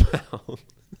in his mouth.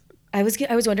 I was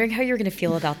wondering how you were going to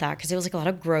feel about that because it was like a lot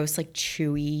of gross, like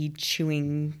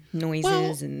chewing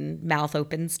noises and mouth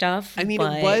open stuff. I mean,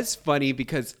 it was funny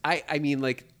because I mean,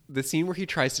 like, the scene where he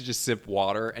tries to just sip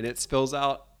water and it spills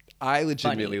out, I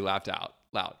legitimately laughed out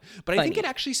loud. But I think it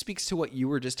actually speaks to what you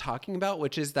were just talking about,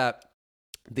 which is that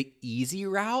the easy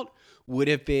route would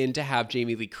have been to have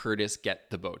Jamie Lee Curtis get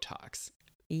the Botox,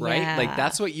 right? Like,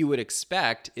 that's what you would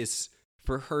expect is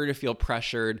for her to feel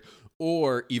pressured,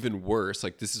 or even worse,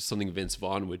 like this is something Vince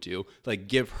Vaughn would do, like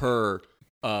give her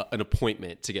an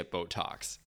appointment to get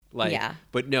Botox. Like,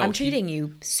 but no, I'm treating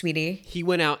you, sweetie. He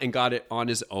went out and got it on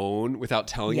his own without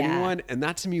telling anyone. And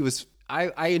that to me was,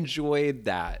 I enjoyed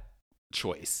that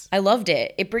choice. I loved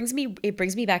it. It brings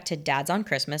me back to Dads on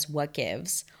Christmas, What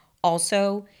Gives.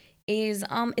 Also,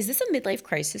 Is this a midlife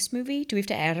crisis movie? Do we have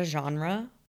to add a genre?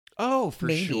 Oh, for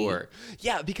Maybe. sure.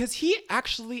 Yeah, because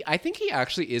I think he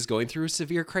actually is going through a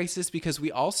severe crisis because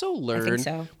we also learn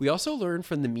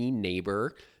from The Mean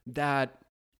Neighbor that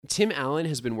Tim Allen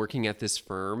has been working at this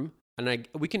firm, and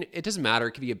it doesn't matter,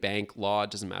 it could be a bank, law,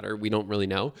 it doesn't matter, we don't really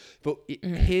know. But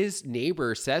his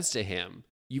neighbor says to him,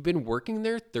 "You've been working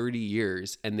there 30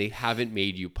 years and they haven't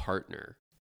made you partner."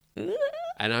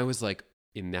 And I was like,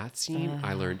 in that scene,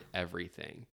 I learned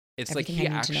everything. It's like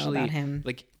everything I need to know about him.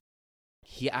 like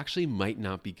he actually might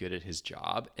not be good at his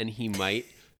job, and he might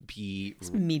be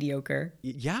mediocre.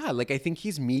 Yeah, like I think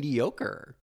he's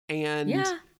mediocre. And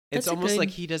Yeah, it's almost like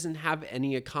he doesn't have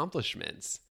any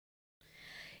accomplishments.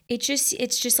 It's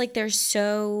just like they're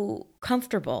so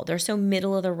comfortable. They're so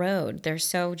middle of the road. They're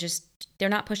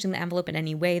not pushing the envelope in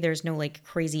any way. There's no like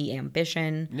crazy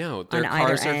ambition. No, their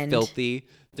cars are filthy.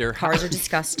 Their cars are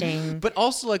disgusting. But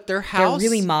also like their house, they're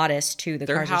really modest too. The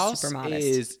their cars are super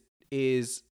modest.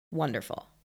 Is wonderful.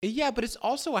 Yeah, but it's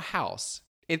also a house.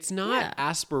 It's not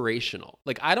aspirational.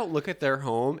 Like I don't look at their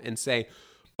home and say,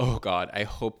 "Oh God, I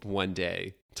hope one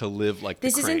day to live like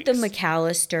this the isn't Cranks." the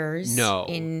McAllisters No.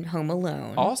 in Home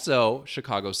Alone. Also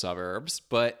Chicago suburbs,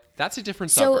 but that's a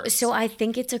different suburb. So I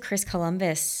think it's a Chris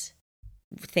Columbus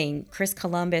thing. Chris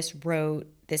Columbus wrote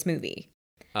this movie.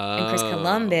 And Chris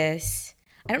Columbus,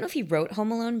 I don't know if he wrote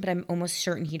Home Alone, but I'm almost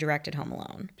certain he directed Home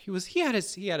Alone. He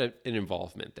had an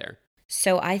involvement there.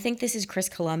 So I think this is Chris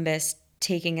Columbus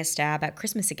taking a stab at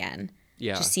Christmas again.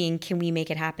 Yeah. Just seeing, can we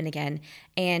make it happen again?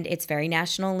 And it's very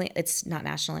it's not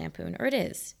National Lampoon, or it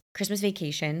is. Christmas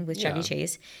Vacation with Chevy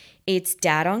Chase. It's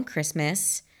Dad on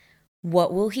Christmas.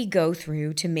 What will he go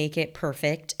through to make it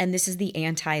perfect? And this is the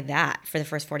anti that for the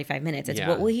first 45 minutes. It's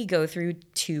what will he go through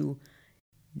to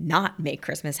not make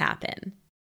Christmas happen?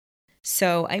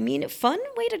 So, I mean, fun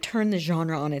way to turn the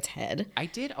genre on its head. I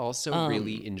did also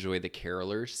really enjoy the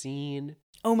caroler scene.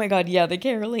 Oh my God, yeah, the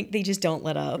caroling, they just don't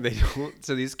let up. They don't.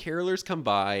 So these carolers come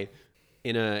by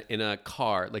in a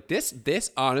car. Like this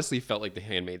honestly felt like The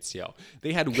Handmaid's Tale.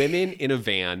 They had women in a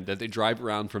van that they drive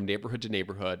around from neighborhood to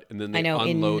neighborhood, and then they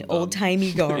unload in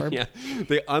old-timey garb. Yeah,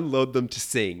 they unload them to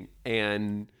sing.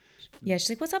 And yeah, she's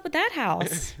like, "What's up with that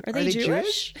house? Are they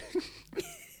Jewish?"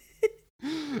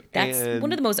 That's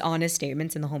one of the most honest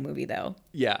statements in the whole movie, though.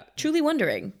 Yeah. Truly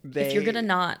wondering if you're going to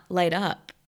not light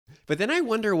up. But then I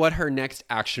wonder what her next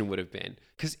action would have been.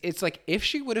 Because it's like, if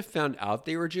she would have found out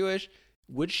they were Jewish,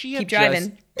 would she have keep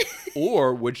driving?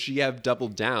 Or would she have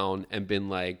doubled down and been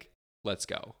like, "Let's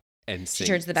go." And sing,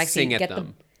 she turns to the back sing seat, at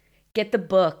them. Get the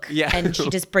book. Yeah. And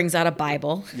she just brings out a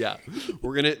Bible. Yeah.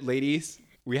 Ladies,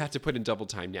 we have to put in double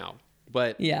time now.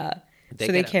 But yeah.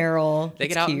 They carol. They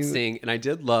get out and sing. And I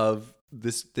did love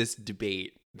this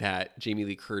debate that Jamie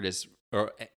Lee Curtis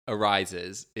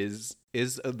arises is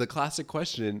the classic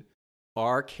question: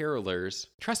 are carolers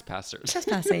trespassers?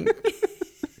 Trespassing.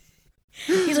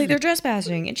 He's like, "They're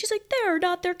trespassing," and she's like,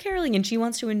 "They're caroling," and she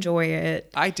wants to enjoy it.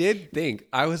 I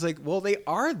was like, well, they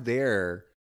are there.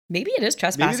 Maybe it is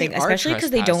trespassing, especially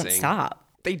because they don't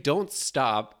stop. They don't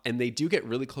stop, and they do get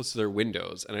really close to their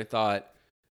windows. And I thought,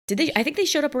 did they? I think they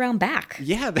showed up around back.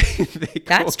 Yeah,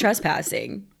 that's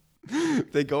trespassing.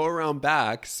 They go around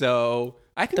back, so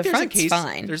I think there's a case.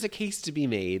 Fine. There's a case to be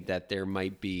made that there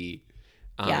might be.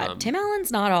 Yeah, Tim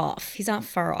Allen's not off. He's not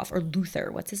far off. Or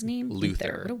Luther, what's his name?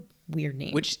 Luther. What a weird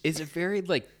name. Which is a very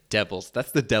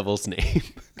that's the devil's name.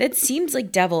 That seems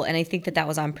like devil, and I think that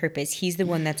was on purpose. He's the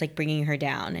one that's like bringing her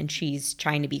down, and she's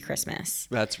trying to be Christmas.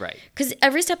 That's right. Because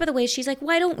every step of the way, she's like,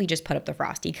 "Why don't we just put up the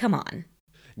Frosty? Come on."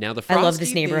 Now the Frosty, I love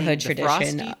this neighborhood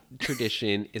tradition. The Frosty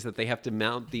tradition is that they have to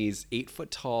mount these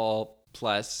 8-foot tall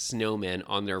plus snowmen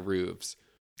on their roofs.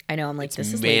 I know. I'm like,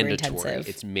 this is labor intensive.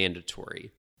 It's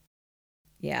mandatory.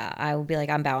 Yeah, I will be like,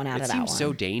 I'm bowing out of that one. It seems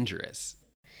so dangerous.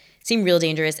 It seemed real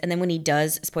dangerous. And then when he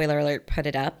does, spoiler alert, put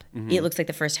it up, it looks like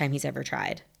the first time he's ever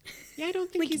tried. Yeah, I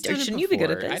don't think he's done it before. Shouldn't you be good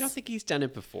at this? I don't think he's done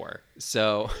it before.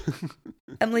 So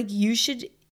I'm like, you should,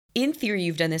 in theory,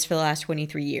 you've done this for the last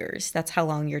 23 years. That's how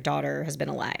long your daughter has been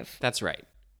alive. That's right.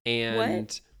 And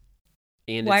what?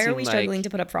 And why are we struggling to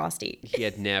put up Frosty? He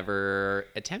had never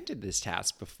attempted this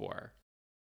task before.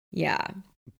 Yeah.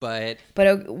 But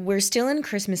we're still in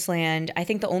Christmas land. I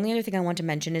think the only other thing I want to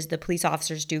mention is the police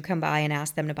officers do come by and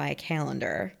ask them to buy a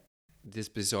calendar. This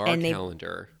bizarre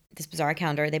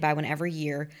calendar. They buy one every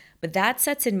year. But that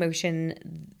sets in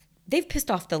motion, they've pissed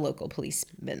off the local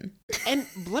policemen. And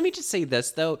let me just say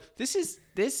this, though.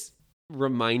 This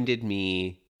reminded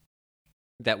me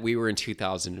that we were in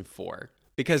 2004.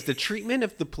 Because the treatment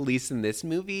of the police in this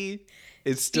movie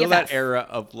is still that era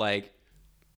of like,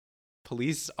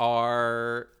 Police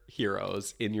are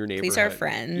heroes in your neighborhood. Police are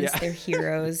friends. Yeah. They're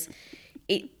heroes.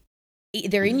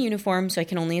 They're in uniform, so I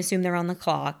can only assume they're on the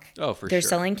clock. Oh, for sure. They're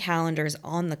selling calendars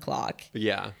on the clock.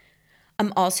 Yeah.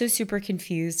 I'm also super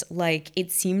confused. Like,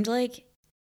 it seemed like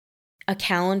a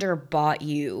calendar bought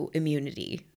you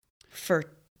immunity for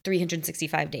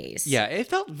 365 days. Yeah, it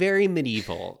felt very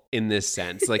medieval in this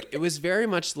sense. Like, it was very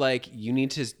much like you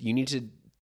need to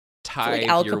tithe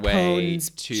Al your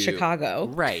Capone's way to Chicago.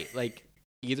 Right. Like,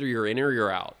 either you're in or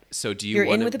you're out. So do you You're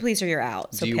want in with the police or you're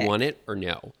out. So do you pick. want it or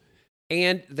no?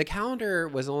 And the calendar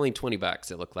was only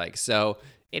 $20, it looked like. So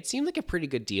it seemed like a pretty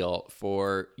good deal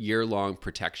for year-long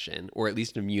protection, or at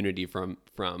least immunity from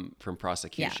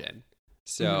prosecution. Yeah.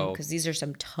 So because these are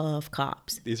some tough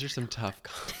cops. These are some tough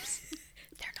cops.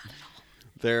 They're not at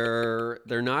all.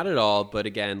 They're not at all. But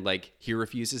again, like, he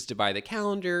refuses to buy the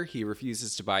calendar. He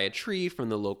refuses to buy a tree from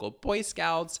the local Boy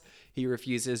Scouts. He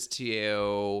refuses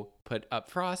to put up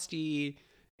Frosty.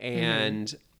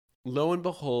 And lo and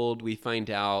behold, we find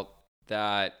out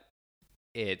that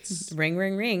it's ring,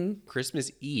 ring, ring.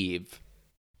 Christmas Eve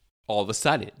all of a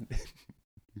sudden.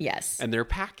 Yes. And they're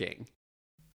packing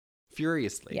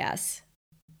furiously. Yes.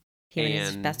 Hearing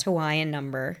his best Hawaiian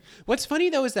number. What's funny,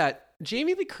 though, is that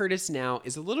Jamie Lee Curtis now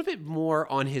is a little bit more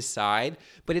on his side,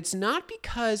 but it's not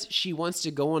because she wants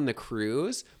to go on the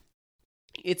cruise.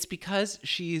 It's because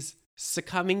she's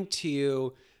succumbing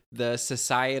to the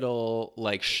societal,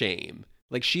 like, shame.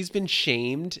 Like, she's been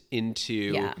shamed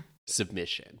into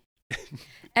submission.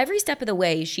 Every step of the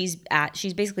way, she's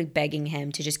basically begging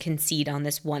him to just concede on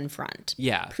this one front.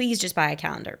 Yeah. Please just buy a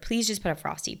calendar. Please just put up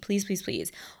Frosty. Please, please,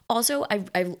 please. Also,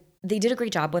 they did a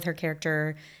great job with her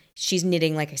character. She's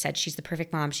knitting, like I said. She's the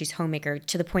perfect mom. She's homemaker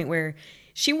to the point where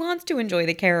she wants to enjoy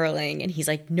the caroling. And he's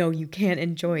like, no, you can't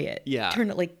enjoy it. Yeah. Turn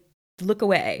it, like, look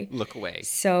away. Look away.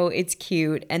 So it's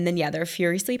cute. And then, they're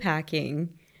furiously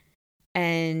packing.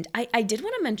 And I did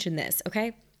want to mention this,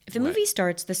 okay? If the movie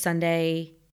starts the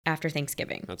Sunday after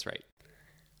Thanksgiving. That's right.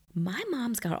 My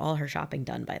mom's got all her shopping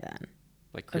done by then.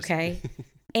 Like Christmas. Okay?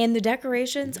 And the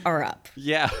decorations are up.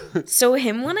 Yeah. So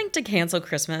him wanting to cancel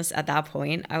Christmas at that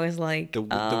point, I was like, the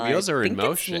wheels are in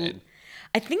motion.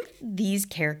 I think these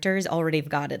characters already have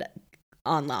got it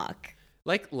on lock.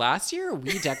 Like, last year,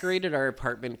 we decorated our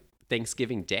apartment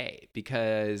Thanksgiving Day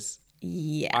because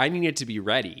I needed to be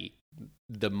ready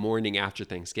the morning after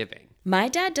Thanksgiving. My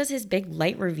dad does his big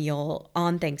light reveal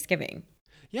on Thanksgiving.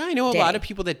 Yeah, I know a lot of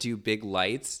people that do big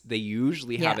lights. They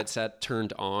usually have it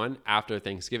turned on after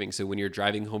Thanksgiving. So when you're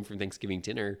driving home from Thanksgiving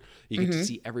dinner, you get to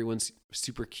see everyone's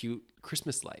super cute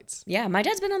Christmas lights. Yeah, my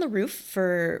dad's been on the roof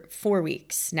for 4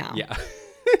 weeks now. Yeah.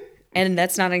 And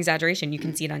that's not an exaggeration. You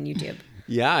can see it on YouTube.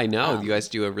 Yeah, I know. You guys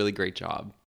do a really great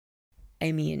job.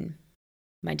 I mean,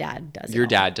 my dad does it. Your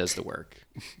dad does the work.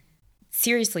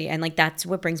 Seriously. And like, that's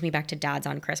what brings me back to dads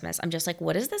on Christmas. I'm just like,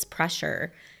 what is this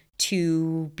pressure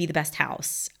to be the best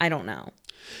house? I don't know.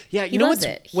 Yeah, you know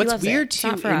what's weird too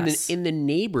in the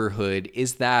neighborhood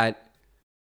is that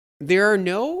there are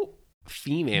no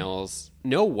females,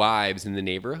 no wives in the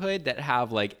neighborhood that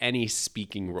have like any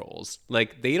speaking roles.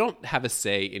 Like, they don't have a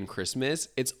say in Christmas.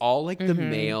 It's all like the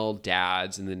male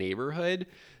dads in the neighborhood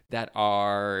that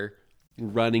are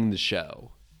running the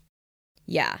show.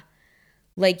 Yeah.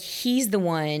 Like, he's the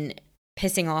one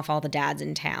pissing off all the dads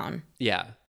in town. Yeah.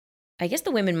 I guess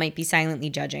the women might be silently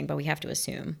judging, but we have to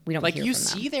assume. We don't like hear you from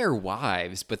them. see their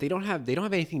wives, but they don't have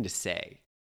anything to say.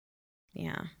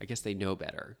 Yeah. I guess they know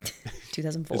better.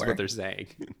 2004. Is what they're saying.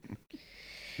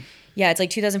 Yeah, it's like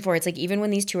 2004. It's like even when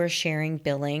these two are sharing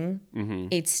billing,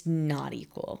 it's not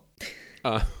equal.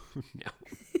 No.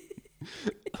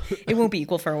 It won't be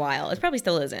equal for a while. It probably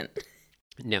still isn't.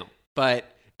 No. But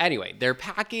anyway, they're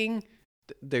packing.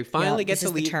 They finally get to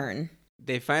leave. The turn.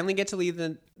 They finally get to leave.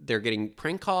 They're getting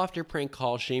prank call after prank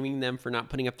call, shaming them for not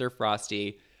putting up their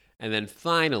Frosty. And then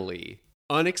finally,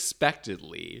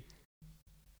 unexpectedly,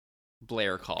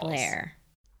 Blair calls. Blair.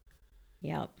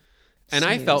 Yep. And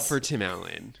I felt for Tim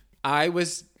Allen. I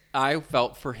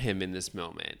felt for him in this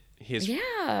moment.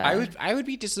 I would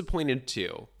be disappointed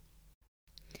too.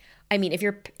 I mean, if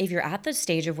you're at the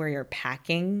stage of where you're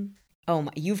packing, oh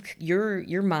my,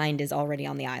 your mind is already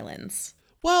on the islands.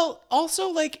 Well, also,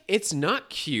 like, it's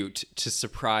not cute to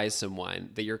surprise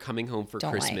someone that you're coming home for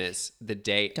Christmas the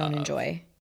day of. Don't enjoy.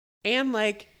 And,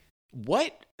 like,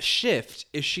 what shift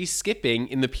is she skipping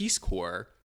in the Peace Corps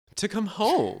to come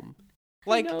home?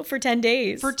 Like, I know, for 10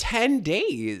 days. For 10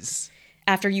 days.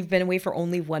 After you've been away for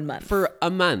only 1 month. For a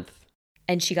month.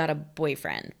 And she got a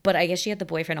boyfriend. But I guess she had the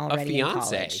boyfriend already in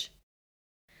college.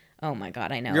 Oh, my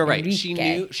God, I know. You're right.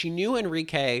 Enrique. She knew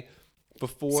Enrique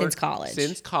before.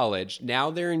 Since college. Now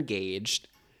they're engaged.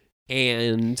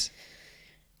 And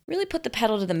really put the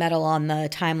pedal to the metal on the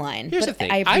timeline. Here's but the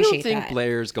thing. I appreciate don't think that.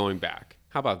 Blair's going back.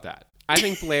 How about that? I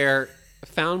think Blair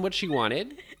found what she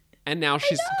wanted, and now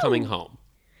she's coming home.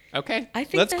 Okay? I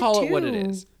think Let's that call it what it too.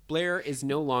 is. Blair is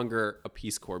no longer a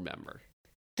Peace Corps member.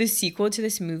 The sequel to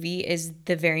this movie is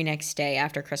the very next day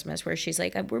after Christmas where she's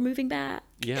like, we're moving back.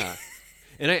 Yeah.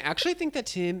 And I actually think that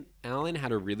Tim Allen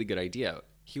had a really good idea.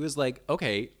 He was like,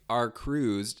 okay, our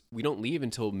cruise, we don't leave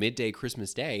until midday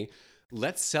Christmas Day.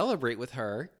 Let's celebrate with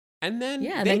her. And then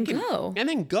go. And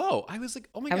then go. I was like,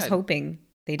 oh my God. I was hoping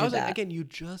they did I was that. like, again, you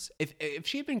just, if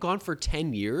she had been gone for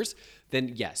 10 years,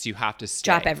 then yes, you have to stay.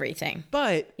 Drop everything.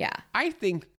 But yeah, I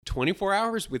think 24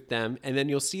 hours with them and then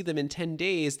you'll see them in 10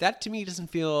 days, that to me doesn't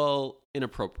feel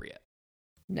inappropriate.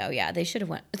 No, yeah, they should have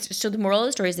went. So the moral of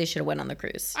the story is they should have went on the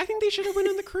cruise. I think they should have went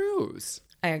on the cruise.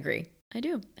 I agree. I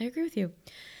do. I agree with you.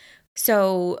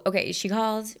 So, okay, she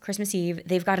calls Christmas Eve.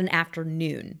 They've got an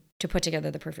afternoon to put together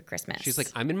the perfect Christmas. She's like,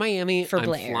 I'm in Miami. For I'm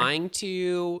Blair. flying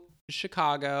to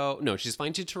Chicago. No, she's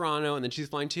flying to Toronto, and then she's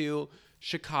flying to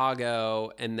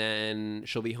Chicago, and then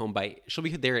she'll be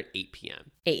there at 8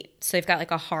 p.m. 8. So they've got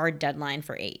like a hard deadline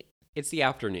for 8. It's the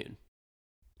afternoon.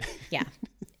 Yeah.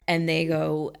 And they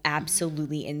go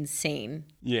absolutely insane.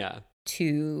 Yeah.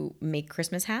 To make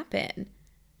Christmas happen.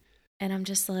 And I'm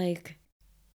just like,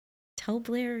 tell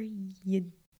Blair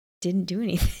you didn't do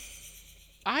anything.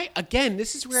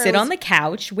 This is where Sit on the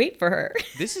couch, wait for her.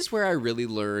 This is where I really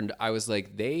learned. I was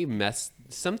like,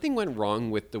 something went wrong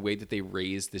with the way that they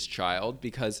raised this child,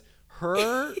 because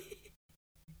her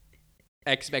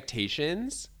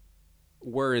expectations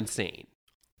were insane.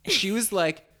 She was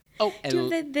like, oh, and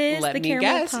let me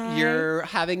guess, pie. You're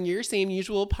having your same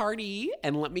usual party,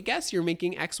 and let me guess, you're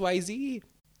making XYZ.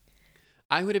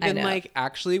 I would have been like,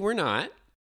 actually, we're not.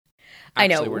 I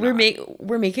know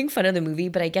we're making fun of the movie,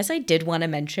 but I guess I did want to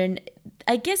mention,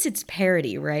 I guess it's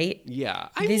parody, right? Yeah.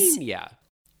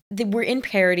 We're in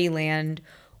parody land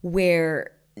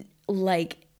where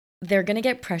like they're going to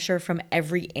get pressure from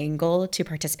every angle to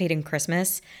participate in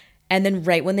Christmas. And then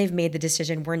right when they've made the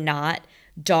decision, we're not,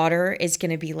 daughter is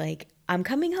going to be like, I'm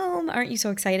coming home. Aren't you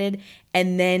so excited?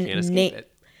 And then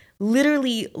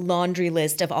literally laundry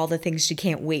list of all the things she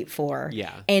can't wait for.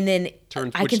 Yeah. And then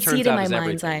I can see it in my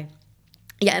mind's eye.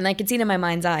 Yeah, and I can see it in my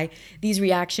mind's eye, these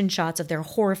reaction shots of their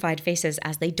horrified faces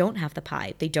as they don't have the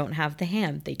pie, they don't have the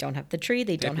ham, they don't have the tree,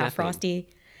 they don't have Frosty.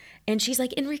 And she's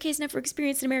like, Enrique's never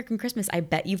experienced an American Christmas. I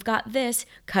bet you've got this.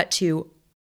 Cut to,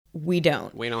 we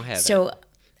don't. We don't have it. So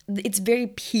it's very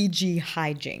PG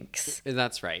hijinks.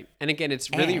 That's right. And again, it's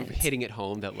really hitting it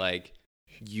home that like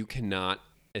you cannot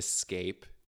escape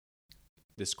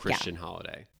this Christian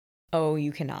holiday. Oh,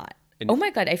 you cannot. Oh my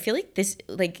God, I feel like this,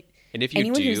 like, and if you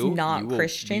anyone do, who's not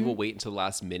Christian, you will wait until the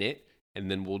last minute, and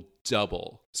then we'll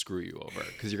double screw you over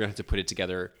because you're gonna have to put it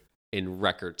together in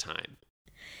record time.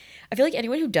 I feel like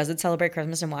anyone who doesn't celebrate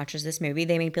Christmas and watches this movie,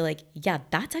 they may be like, "Yeah,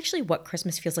 that's actually what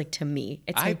Christmas feels like to me."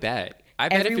 It's I bet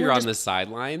if you're on the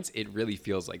sidelines, it really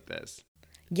feels like this.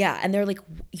 Yeah, and they're like,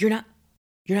 "You're not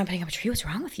putting up a tree. What's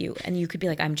wrong with you?" And you could be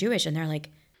like, "I'm Jewish," and they're like,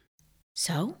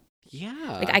 "So?"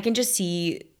 Yeah. Like I can just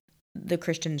see the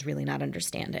Christians really not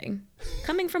understanding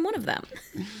coming from one of them.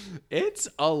 It's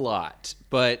a lot,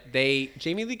 but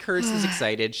Jamie Lee Curtis is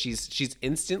excited. She's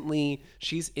instantly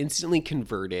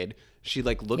converted. She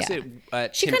like looks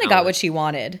at she Tim kind of got what she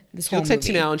wanted. She looks at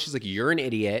Tim Allen. She's like, "You're an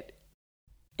idiot,"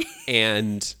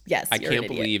 and yes, I can't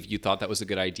believe you thought that was a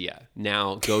good idea.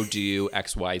 Now go do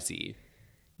XYZ.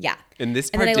 Yeah. And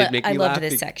this part did make me laugh. I loved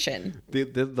this section.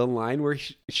 The line where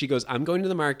she goes, I'm going to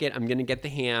the market. I'm going to get the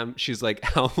ham. She's like,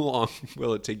 how long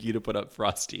will it take you to put up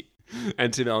Frosty?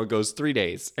 And Tim Allen goes, 3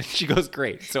 days. And she goes,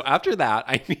 great. So after that,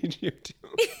 I need you to.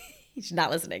 She's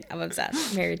not listening. I'm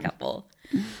obsessed. Married couple.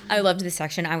 I loved this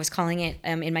section. I was calling it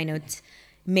in my notes,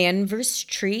 man versus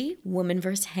tree, woman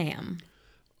versus ham.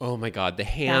 Oh my God. The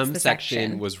ham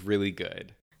section was really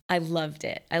good. I loved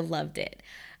it.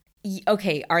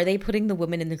 Okay, are they putting the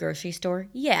women in the grocery store?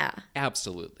 Yeah.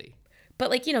 Absolutely. But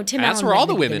like, Tim Allen. That's where all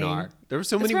the women are. There were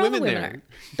so many women there.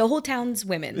 The whole town's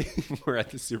women. We're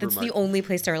at the supermarket. That's the only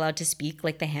place they're allowed to speak,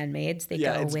 like the handmaids. They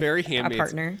go it's with very a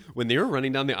partner. When they were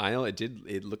running down the aisle,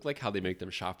 it looked like how they make them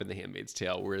shop in The Handmaid's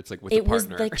Tale, where it's like with a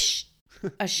partner. It was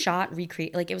like a shot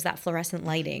recreate, like it was that fluorescent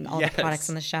lighting, all the products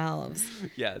on the shelves.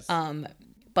 Yes.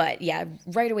 But yeah,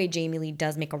 right away, Jamie Lee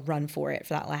does make a run for it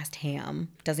for that last ham.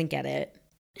 Doesn't get it.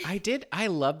 I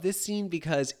love this scene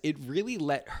because it really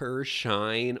let her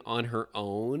shine on her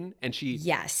own. And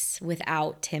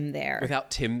without Tim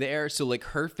there. So like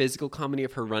her physical comedy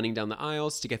of her running down the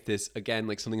aisles to get this, again,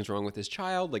 like something's wrong with this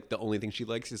child. Like the only thing she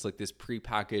likes is like this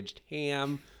prepackaged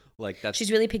ham. Like that's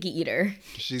she's really picky eater.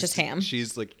 Just ham.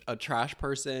 She's like a trash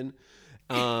person.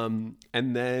 And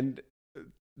then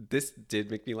this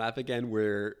did make me laugh again,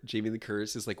 where Jamie Lee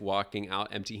Curtis is like walking out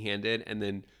empty-handed, and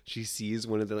then she sees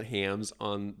one of the hams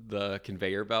on the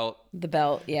conveyor belt. The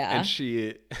belt, yeah. And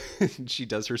she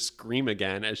does her scream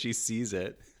again as she sees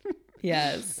it.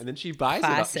 Yes. And then she buys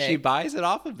Classic. it. She buys it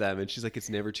off of them, and she's like, "It's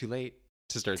never too late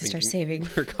to start saving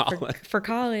for college." For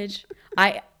college.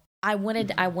 I wanted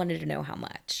to know how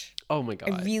much. Oh my god!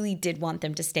 I really did want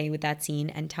them to stay with that scene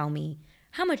and tell me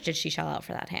how much did she shell out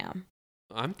for that ham.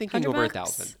 I'm thinking over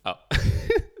 $1,000. Oh.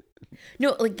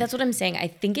 No, like that's what I'm saying. I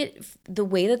think the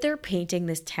way that they're painting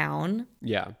this town.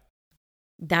 Yeah.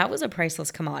 That was a priceless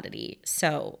commodity.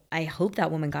 So I hope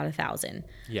that woman got 1,000.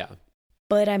 Yeah.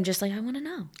 But I'm just like, I want to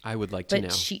know. I would like to know.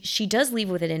 But she does leave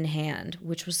with it in hand,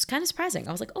 which was kind of surprising.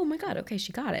 I was like, oh my God, okay,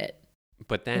 she got it.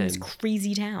 But then. In this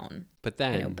crazy town. But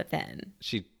then. But then.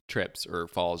 She trips or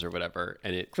falls or whatever,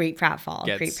 and it. Great pratfall.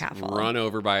 Gets run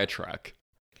over by a truck.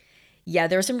 Yeah,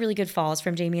 there were some really good falls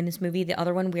from Jamie in this movie. The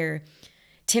other one where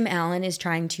Tim Allen is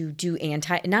trying to do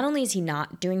not only is he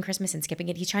not doing Christmas and skipping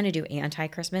it, he's trying to do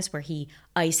anti-Christmas where he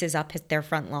ices up their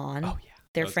front lawn,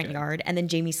 their front yard, and then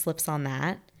Jamie slips on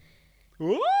that.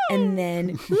 Ooh. And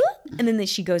then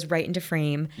she goes right into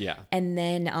frame. Yeah. And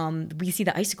then we see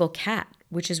the icicle cat,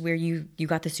 which is where you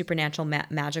got the supernatural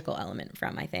magical element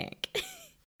from, I think.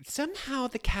 Somehow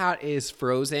the cat is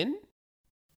frozen.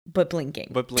 But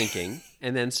blinking,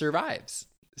 and then survives.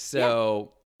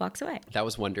 So walks away. That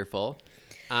was wonderful.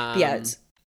 I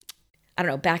don't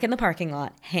know. Back in the parking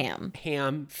lot,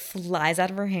 ham flies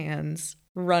out of her hands,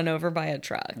 run over by a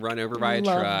truck.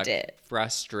 Loved it.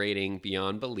 Frustrating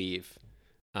beyond belief.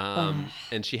 And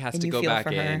she has to go back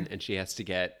in, and she has to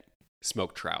get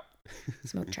smoked trout.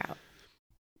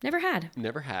 Never had.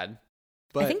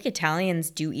 But I think Italians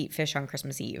do eat fish on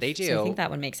Christmas Eve. They do. So I think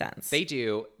that would make sense. They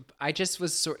do. I just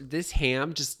was this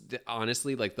ham, just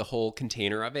honestly, like the whole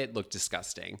container of it looked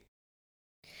disgusting.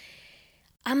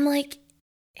 I'm like,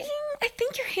 I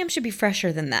think your ham should be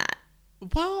fresher than that.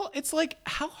 Well, it's like,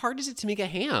 how hard is it to make a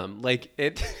ham? Like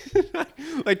it,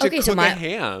 like to cook a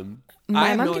ham.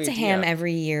 My mom gets a ham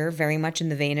every year, very much in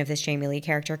the vein of this Jamie Lee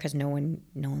character, because no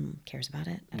one cares about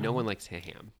it. No one likes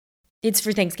ham. It's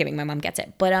for Thanksgiving. My mom gets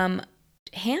it, but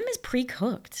ham is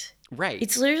pre-cooked. Right.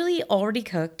 It's literally already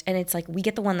cooked, and it's like we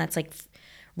get the one that's like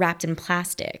wrapped in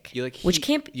plastic. You like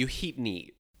you heat and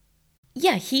eat.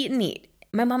 Yeah, heat and eat.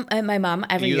 My mom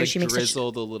every year she makes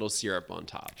drizzle the little syrup on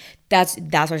top. That's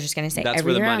what I was just gonna say. That's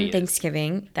every where the year money on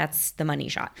Thanksgiving, that's the money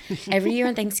shot. Every year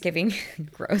on Thanksgiving,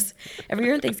 gross. Every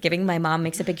year on Thanksgiving, my mom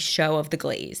makes a big show of the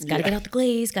glaze. Gotta get out the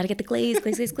glaze. Gotta get the glaze,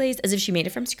 as if she made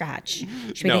it from scratch.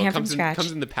 She made the ham from scratch.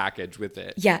 Comes in the package with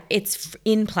it. Yeah, it's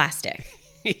in plastic.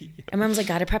 And mom's like,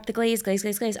 gotta prep the glaze.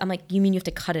 I'm like, you mean you have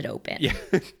to cut it open? Yeah.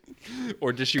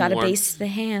 Or does she gotta baste the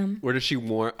ham? Or does she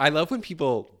warm? I love when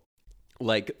people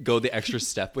like go the extra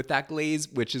step with that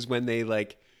glaze, which is when they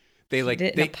heat it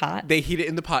in a pot. They heat it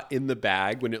in the pot in the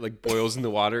bag when it like boils in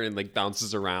the water and like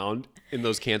bounces around in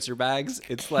those cancer bags.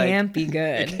 It's like can't be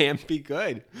good. It can't be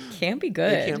good.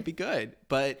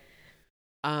 But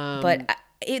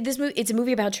this movie, it's a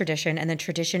movie about tradition, and the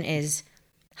tradition is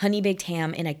honey baked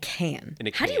ham in a can.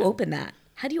 How do you open that?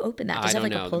 Does it have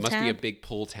like a pull tab? It must be a big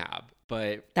pull tab.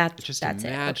 But just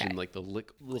imagine okay. like the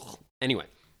lick. Anyway.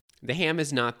 The ham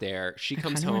is not there. She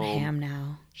comes home. I want ham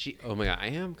now. Oh my God, I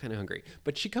am kind of hungry.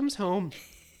 But she comes home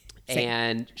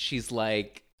and she's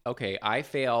like, okay, I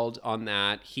failed on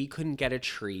that. He couldn't get a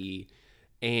tree.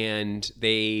 And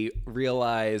they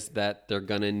realize that they're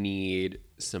going to need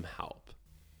some help.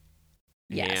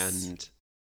 Yes. And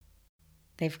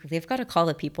they've got to call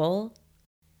the people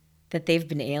that they've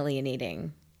been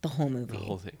alienating the whole movie. The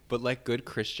whole thing. But like good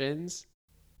Christians,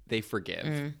 they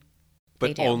forgive.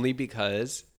 But only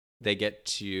because they get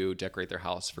to decorate their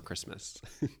house for Christmas.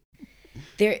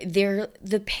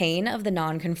 The pain of the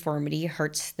nonconformity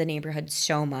hurts the neighborhood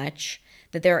so much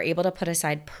that they're able to put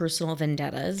aside personal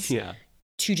vendettas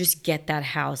to just get that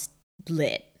house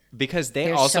lit. Because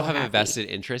they're also have a vested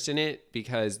interest in it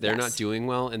because they're not doing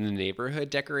well in the neighborhood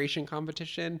decoration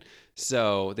competition.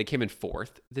 So they came in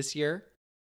 4th this year.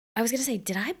 I was going to say,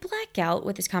 did I black out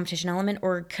with this competition element,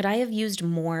 or could I have used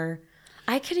more?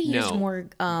 I could have used more.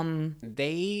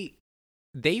 They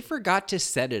forgot to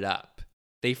set it up.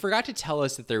 They forgot to tell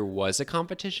us that there was a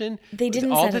competition. They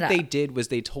didn't. All that they did was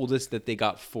they told us that they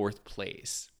got 4th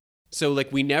place. So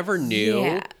like we never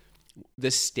knew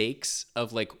the stakes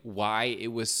of like why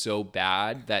it was so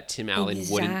bad that Tim Allen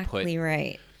wouldn't put. Exactly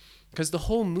right. Because the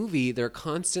whole movie they're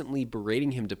constantly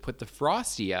berating him to put the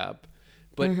Frosty up,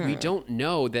 But we don't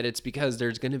know that it's because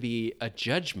there's going to be a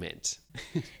judgment.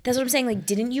 That's what I'm saying. Like,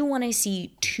 didn't you want to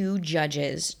see two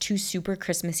super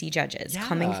Christmassy judges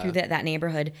coming through that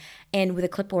neighborhood and with a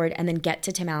clipboard and then get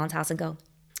to Tim Allen's house and go,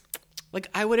 like,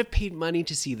 I would have paid money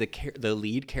to see the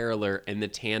lead caroler and the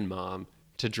tan mom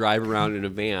to drive around in a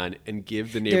van and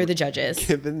give the they're the judges.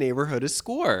 Give the neighborhood a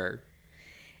score.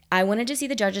 I wanted to see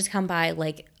the judges come by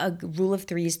like a rule of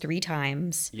threes 3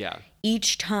 times. Yeah.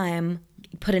 Each time,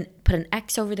 put an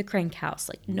X over the crank house.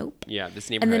 Like, nope. Yeah, this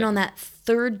neighborhood. And then on that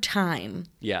 3rd time,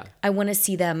 yeah, I want to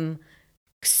see them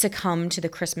succumb to the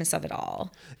Christmas of it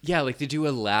all. Yeah, like they do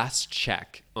a last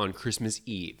check on Christmas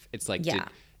Eve. It's like,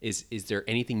 is there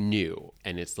anything new?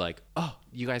 And it's like, oh,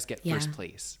 you guys get first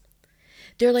place.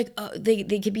 They're like, oh, they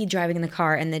could be driving in the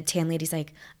car and the tan lady's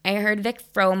like, I heard Vic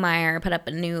Frohmeyer put up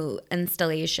a new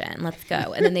installation. Let's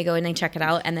go. And then they go and they check it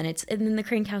out and then the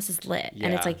crank house is lit. Yeah.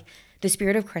 And it's like the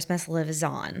spirit of Christmas lives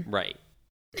on. Right.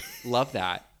 Love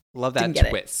that. Love that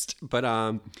twist. But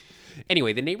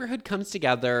anyway, the neighborhood comes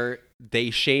together. They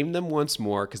shame them once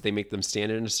more because they make them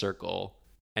stand in a circle.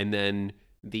 And then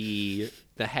the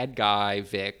head guy,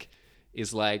 Vic,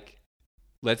 is like,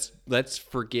 Let's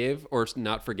forgive or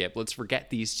not forgive. Let's forget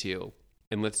these two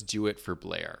and let's do it for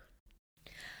Blair.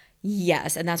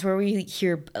 Yes, and that's where we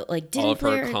hear like all of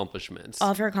her accomplishments.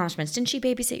 All of her accomplishments. Didn't she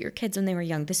babysit your kids when they were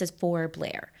young? This is for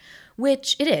Blair,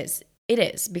 which it is. It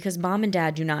is because mom and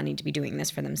dad do not need to be doing this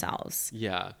for themselves.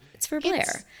 Yeah, it's for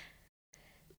Blair.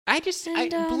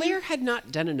 Blair had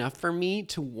not done enough for me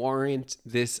to warrant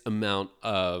this amount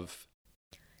of.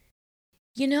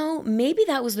 You know, maybe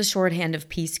that was the shorthand of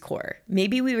Peace Corps.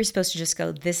 Maybe we were supposed to just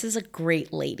go, this is a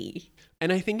great lady.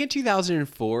 And I think in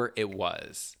 2004, it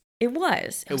was. It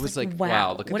was. It was like,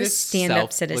 wow, look at this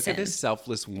stand-up citizen. Look at this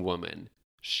selfless woman.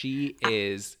 She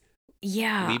is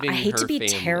leaving I hate her to be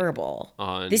family terrible.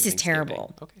 This is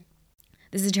terrible. Okay.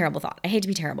 This is a terrible thought. I hate to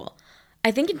be terrible.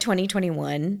 I think in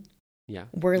 2021,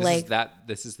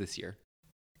 this is this year.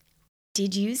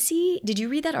 Did you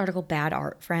read that article, Bad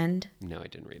Art Friend? No, I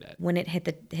didn't read it. When it hit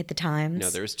the Times? No,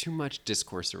 there was too much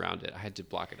discourse around it. I had to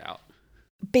block it out.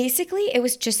 Basically, it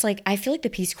was just like, I feel like the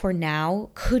Peace Corps now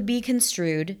could be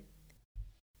construed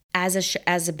as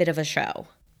a bit of a show.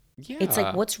 Yeah. It's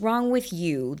like, what's wrong with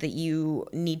you that you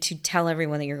need to tell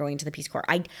everyone that you're going to the Peace Corps?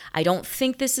 I don't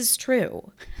think this is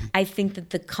true. I think that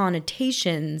the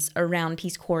connotations around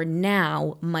Peace Corps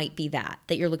now might be that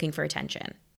you're looking for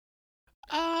attention.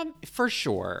 For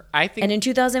sure. I think, and in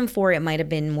 2004, it might have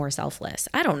been more selfless.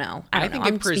 I don't know. I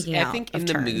think in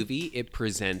the movie, it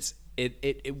presents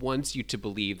it wants you to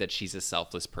believe that she's a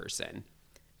selfless person.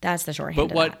 That's the shorthand.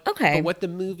 But what the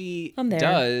movie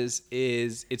does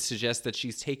is it suggests that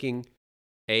she's taking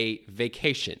a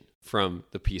vacation from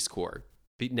the Peace Corps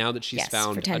now that she's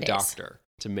found a doctor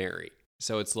to marry.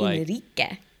 So it's like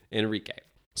Enrique.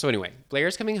 So anyway,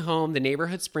 Blair's coming home. The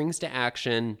neighborhood springs to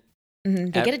action.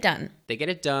 Mm-hmm. They get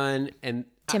it done. And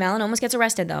Tim Allen almost gets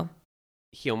arrested, though.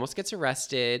 He almost gets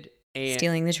arrested. And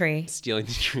stealing the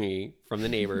tree from the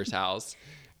neighbor's house.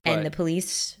 And the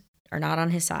police are not on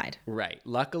his side. Right.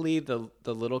 Luckily, the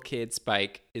little kid,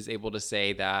 Spike, is able to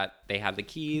say that they have the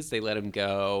keys. They let him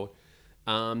go.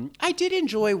 I did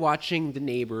enjoy watching the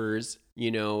neighbors,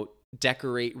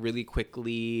 decorate really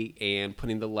quickly and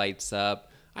putting the lights up.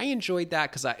 I enjoyed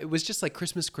that because it was just like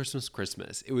Christmas.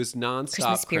 It was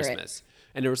nonstop Christmas.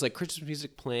 And there was like Christmas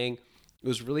music playing. It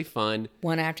was really fun.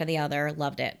 One after the other.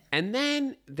 Loved it. And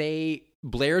then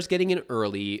Blair's getting in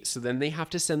early. So then they have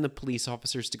to send the police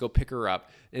officers to go pick her up.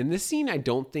 And this scene I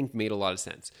don't think made a lot of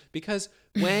sense. Because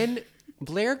when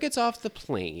Blair gets off the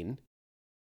plane,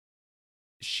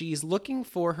 she's looking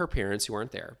for her parents who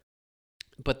aren't there.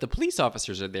 But the police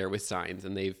officers are there with signs.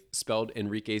 And they've spelled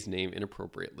Enrique's name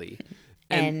inappropriately.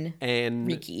 And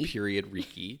Ricky. Period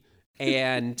Ricky.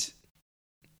 And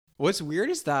what's weird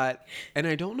is that, and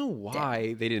I don't know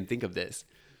why they didn't think of this,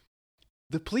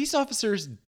 the police officers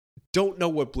don't know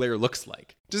what Blair looks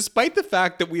like, despite the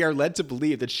fact that we are led to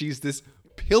believe that she's this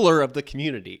pillar of the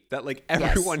community that like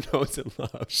everyone knows and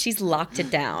loves. She's locked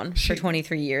it down for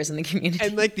 23 years in the community.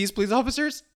 And like these police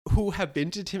officers who have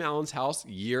been to Tim Allen's house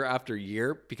year after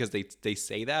year because they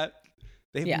say that,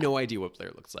 they have no idea what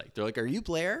Blair looks like. They're like, "Are you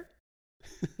Blair?"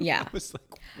 Yeah. I was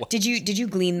like, what? Did you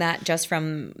glean that just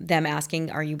from them asking,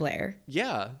 "Are you Blair?"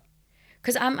 Yeah.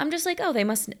 Because I'm just like, oh, they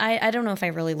must. I don't know if I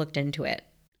really looked into it.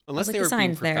 Unless they were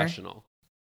being professional.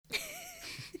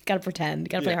 Gotta pretend.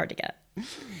 Gotta play hard to get.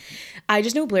 I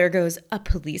just know Blair goes, "A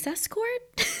police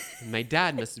escort?" My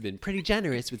dad must have been pretty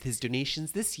generous with his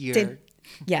donations this year.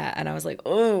 And I was like,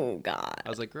 oh God. I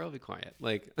was like, girl, be quiet.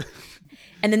 Like,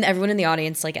 and then everyone in the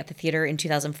audience, like at the theater in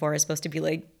 2004, is supposed to be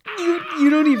like, you You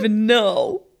don't even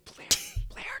know.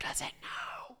 Blair doesn't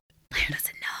know. Blair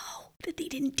doesn't know that they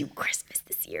didn't do Christmas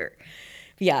this year.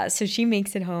 Yeah, so she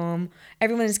makes it home.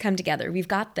 Everyone has come together. We've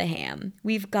got the ham.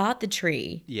 We've got the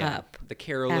tree up. The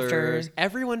carolers.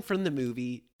 Everyone from the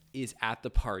movie is at the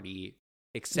party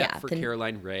except for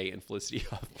Caroline Rhea and Felicity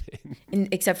Huffman.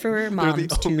 Except for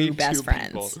Mom's two best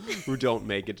friends who don't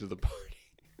make it to the party.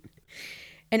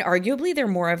 And arguably, they're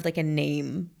more of like a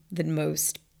name than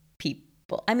most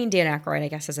people. I mean, Dan Aykroyd, I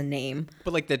guess, has a name.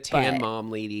 But like the tan mom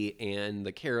lady and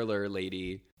the caroler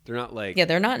lady, they're not like... Yeah,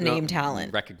 they're not name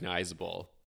talent.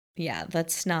 Recognizable. Yeah,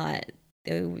 that's not...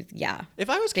 Yeah. If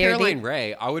I was Caroline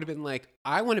Rhea, I would have been like,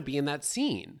 I want to be in that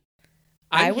scene.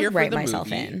 I would write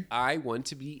myself in. I want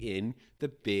to be in the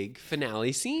big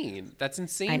finale scene. That's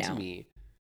insane to me.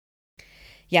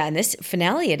 Yeah, and this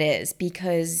finale it is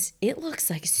because it looks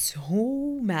like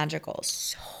so magical,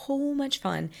 so much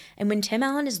fun. And when Tim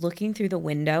Allen is looking through the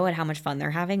window at how much fun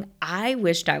they're having, I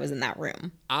wished I was in that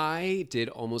room. I did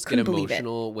almost get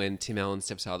emotional when Tim Allen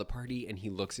steps out of the party and he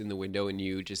looks in the window and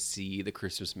you just see the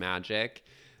Christmas magic.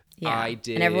 Yeah, I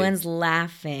did. And everyone's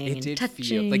laughing and touching.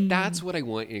 Feel like that's what I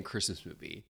want in a Christmas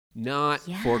movie, not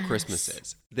 4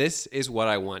 Christmases. This is what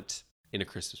I want in a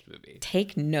Christmas movie.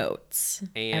 Take notes,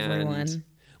 everyone.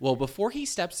 Well, before he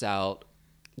steps out,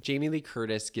 Jamie Lee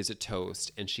Curtis gives a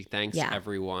toast and she thanks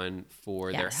everyone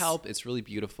for their help. It's really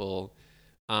beautiful.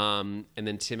 And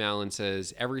then Tim Allen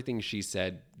says everything she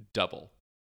said double.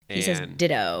 He says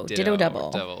ditto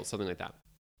double, something like that.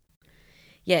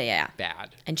 Yeah.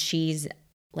 Bad. And she's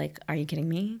like, are you kidding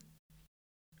me?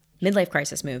 Midlife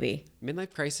crisis movie.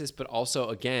 Midlife crisis, but also,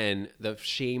 again, the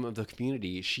shame of the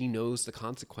community. She knows the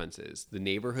consequences. The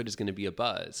neighborhood is going to be a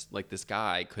buzz. Like this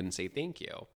guy couldn't say thank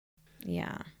you.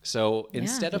 Yeah. So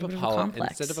instead of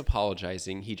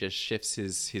apologizing, he just shifts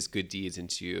his good deeds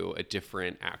into a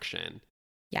different action.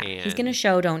 Yeah, he's going to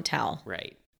show, don't tell.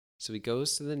 Right. So he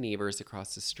goes to the neighbors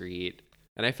across the street.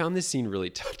 And I found this scene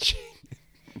really touching.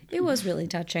 It was really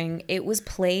touching. It was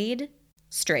played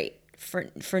straight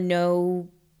for no...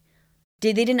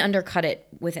 They didn't undercut it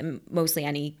with mostly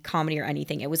any comedy or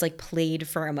anything. It was like played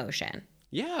for emotion.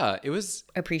 Yeah, it was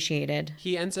appreciated.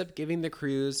 He ends up giving the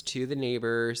cruise to the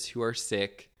neighbors who are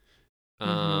sick.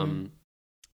 Her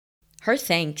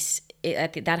thanks,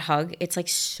 that hug, it's like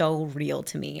so real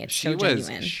to me. It's so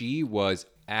genuine. She was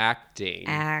acting.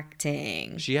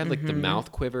 She had like the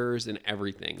mouth quivers and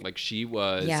everything. Like she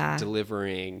was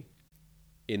delivering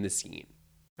in the scene.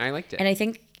 I liked it. And I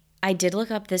think I did look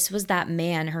up, this was that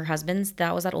man, her husband's,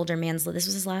 that was that older man's, this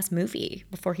was his last movie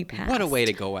before he passed. What a way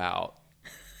to go out.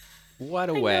 What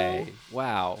a way.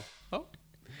 Wow. Oh.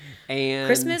 And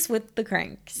Christmas with the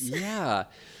Cranks. Yeah.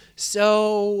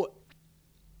 So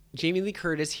Jamie Lee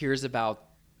Curtis hears about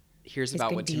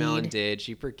what Tim Allen did.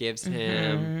 She forgives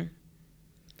him.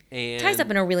 And ties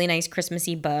up in a really nice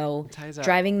Christmassy bow.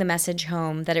 Driving the message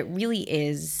home that it really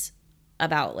is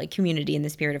about like community in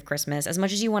the spirit of Christmas. As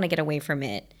much as you want to get away from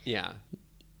it,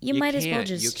 you might as well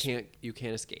just you can't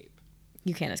escape.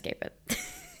 You can't escape it.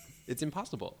 It's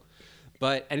impossible.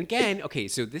 But and again, okay,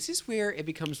 so this is where it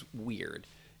becomes weird.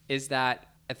 Is that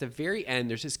at the very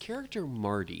end, there's this character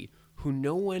Marty who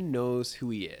no one knows who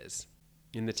he is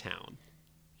in the town.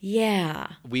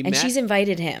 Yeah, she's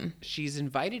invited him. She's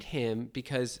invited him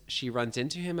because she runs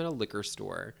into him at a liquor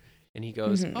store, and he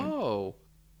goes, "Oh,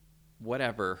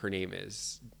 whatever her name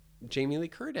is, Jamie Lee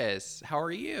Curtis, how are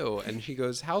you?" And she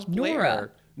goes, "How's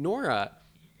Blair?" Nora.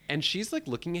 And she's like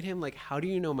looking at him like, "How do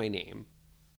you know my name?"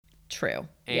 True.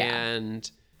 And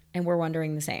we're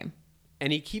wondering the same.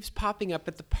 And he keeps popping up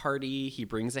at the party. He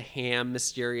brings a ham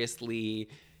mysteriously.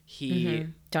 He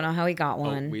don't know how he got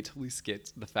one. Wait till we skip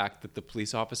the fact that the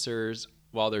police officers,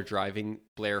 while they're driving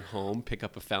Blair home, pick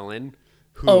up a felon.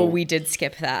 We did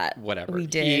skip that. Whatever. We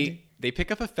did. They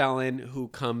pick up a felon who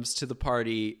comes to the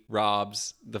party,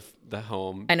 robs the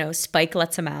home. I know. Spike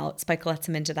lets him out. Spike lets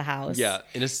him into the house. Yeah.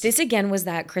 This again was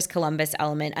that Chris Columbus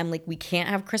element. I'm like, we can't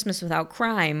have Christmas without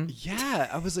crime. Yeah.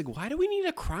 I was like, why do we need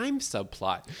a crime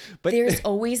subplot? But there's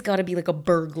always got to be like a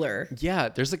burglar. Yeah.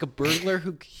 There's like a burglar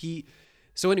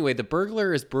So anyway, the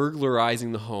burglar is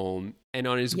burglarizing the home. And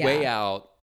on his way out,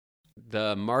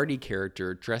 the Marty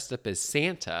character dressed up as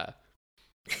Santa.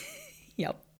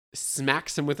 Yep.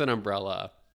 Smacks him with an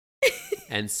umbrella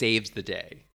and saves the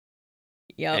day.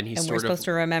 Yep. And we're supposed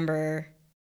to remember.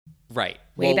 Right.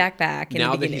 Way back in the beginning.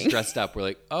 Now that he's dressed up, we're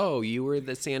like, oh, you were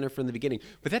the Santa from the beginning.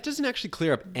 But that doesn't actually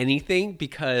clear up anything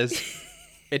because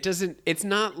it's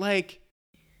not like,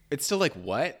 it's still like,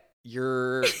 what?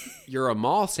 You're a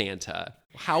mall Santa.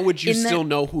 How would you still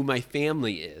know who my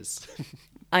family is?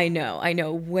 I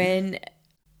know. When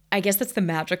I guess that's the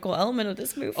magical element of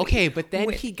this movie. Okay, but then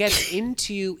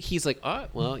he's like, oh,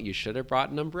 well, you should have brought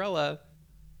an umbrella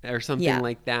or something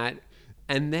like that.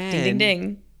 And then ding, ding,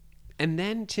 ding. And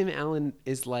then Tim Allen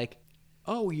is like,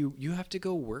 oh, you have to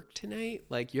go work tonight?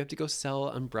 Like, you have to go sell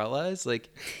umbrellas? Like,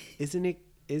 isn't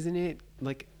it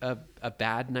like a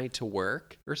bad night to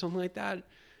work or something like that?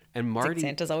 And Marty,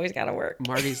 Santa's always got to work.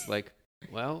 Marty's like,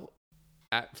 well,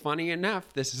 funny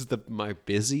enough, this is my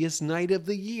busiest night of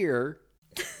the year.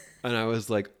 And I was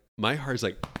like, my heart's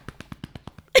like,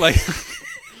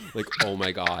 oh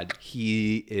my God,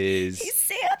 he's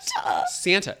Santa.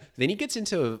 Santa. Then he gets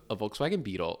into a Volkswagen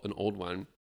Beetle, an old one,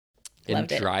 and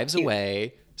drives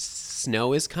away.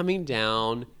 Snow is coming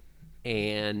down,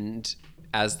 and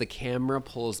as the camera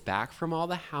pulls back from all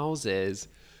the houses,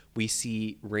 we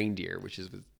see reindeer, which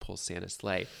is what pulls Santa's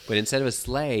sleigh. But instead of a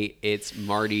sleigh, it's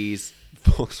Marty's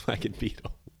Volkswagen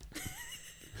Beetle.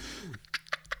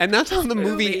 And that's how the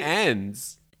movie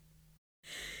ends.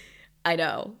 I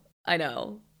know.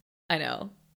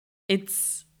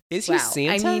 Is he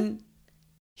Santa? I mean,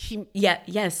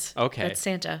 yes. Okay. That's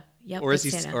Santa. Yep. Or is he?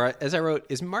 Santa. Or as I wrote,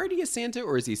 is Marty a Santa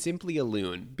or is he simply a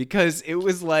loon? Because it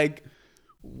was like,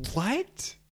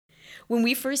 what? When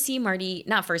we first see Marty,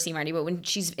 not first see Marty, but when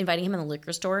she's inviting him in the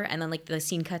liquor store and then like the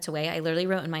scene cuts away, I literally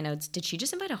wrote in my notes, did she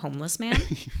just invite a homeless man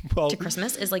to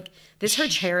Christmas? Is like this her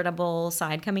charitable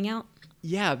side coming out?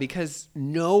 Yeah, because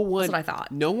no one. That's what I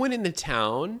thought. No one in the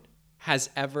town has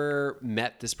ever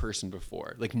met this person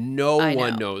before. Like no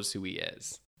one knows who he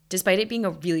is. Despite it being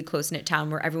a really close-knit town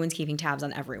where everyone's keeping tabs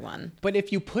on everyone. But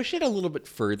if you push it a little bit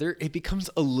further, it becomes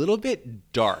a little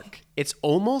bit dark. It's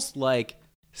almost like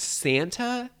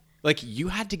Santa, like you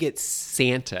had to get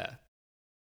Santa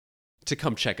to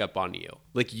come check up on you.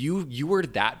 Like you were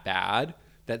that bad.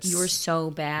 You were so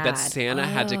bad. That Santa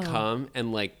had to come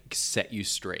and like set you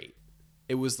straight.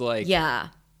 It was like... Yeah.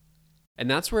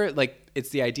 And that's where like,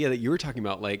 it's the idea that you were talking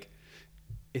about. Like,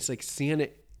 it's like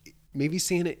maybe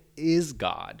Santa is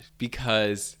God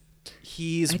because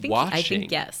he's watching. I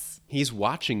think yes. He's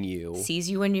watching you. Sees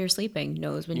you when you're sleeping,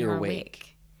 knows when you're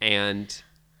awake. And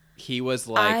he was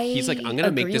like, I'm going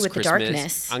to make this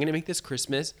Christmas. I'm going to make this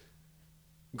Christmas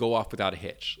go off without a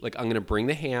hitch. Like, I'm going to bring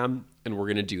the ham and we're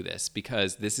going to do this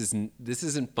because this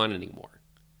isn't fun anymore.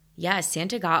 Yeah,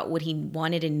 Santa got what he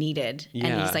wanted and needed. Yeah.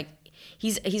 And he's like,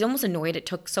 he's almost annoyed it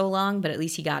took so long, but at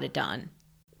least he got it done.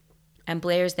 And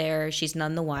Blair's there. She's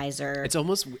none the wiser. It's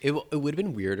almost, it would have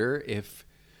been weirder if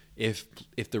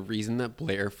the reason that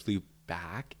Blair flew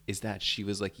back is that she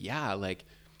was like, yeah, like,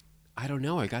 I don't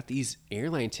know, I got these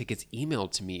airline tickets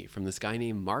emailed to me from this guy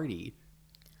named Marty.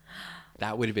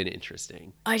 That would have been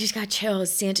interesting. I just got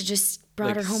chills. Santa just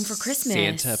brought her home for Christmas.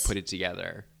 Santa put it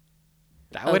together.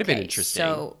 That would have been interesting.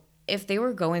 So if they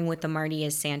were going with the Marty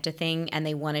as Santa thing and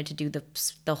they wanted to do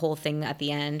the whole thing at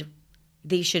the end,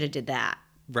 they should have did that.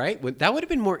 Right? That would have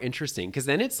been more interesting because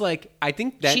then it's like, I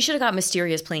think that... She should have got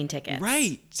mysterious plane tickets.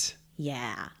 Right.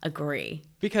 Yeah, agree.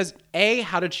 Because A,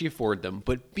 how did she afford them?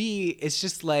 But B, it's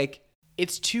just like,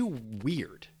 it's too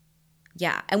weird.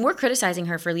 Yeah, and we're criticizing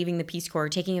her for leaving the Peace Corps,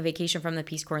 taking a vacation from the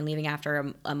Peace Corps and leaving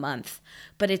after a month.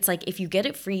 But it's like, if you get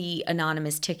a free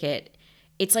anonymous ticket,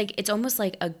 it's like, it's almost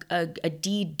like a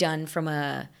deed done from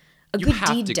a good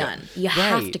deed done. You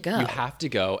have to go. You have to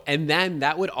go. And then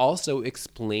that would also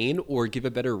explain or give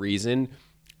a better reason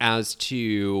as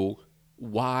to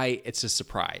why it's a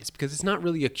surprise. Because it's not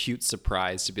really a cute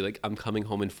surprise to be like, I'm coming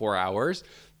home in 4 hours.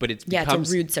 But it's a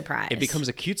rude surprise. It becomes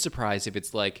a cute surprise if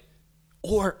it's like,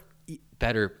 or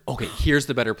better. Okay, here's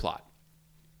the better plot.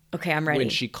 Okay, I'm ready. When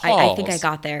she calls. I think I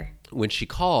got there. When she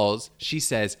calls, she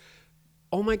says,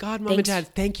 oh my God, Mom and Dad,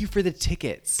 thank you for the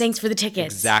tickets. Thanks for the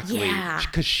tickets. Exactly. Yeah.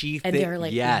 Because she thinks, and they're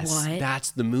like, yes, what?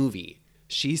 That's the movie.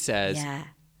 She says, yeah.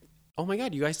 Oh my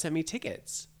God, you guys sent me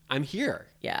tickets. I'm here.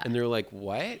 Yeah. And they're like,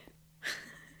 what?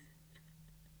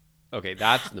 Okay,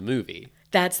 that's the movie.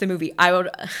 That's the movie. I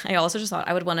also just thought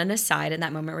I would want an aside in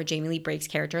that moment where Jamie Lee Brake's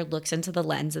character looks into the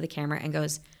lens of the camera and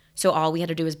goes, so all we had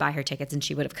to do was buy her tickets and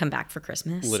she would have come back for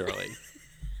Christmas. Literally.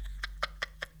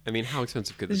 I mean, how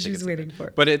expensive could the tickets She's waiting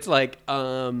for. But it's like,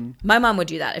 my mom would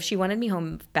do that. If she wanted me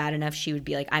home bad enough, she would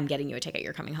be like, I'm getting you a ticket.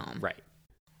 You're coming home. Right.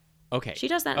 Okay. She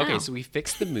does that now. Okay, so we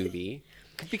fixed the movie.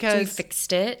 Because so we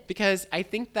fixed it. Because I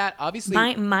think that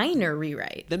obviously... minor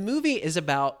rewrite. The movie is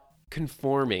about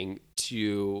conforming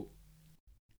to,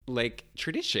 like,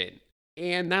 tradition.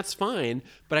 And that's fine.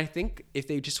 But I think if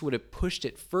they just would have pushed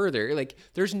it further, like,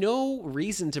 there's no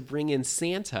reason to bring in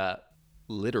Santa,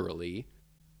 literally,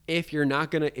 if you're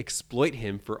not going to exploit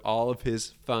him for all of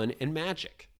his fun and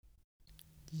magic.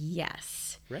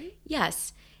 Yes. Right?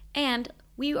 Yes. And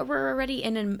We were already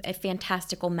in a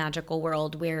fantastical, magical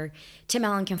world where Tim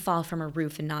Allen can fall from a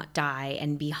roof and not die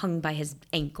and be hung by his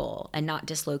ankle and not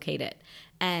dislocate it.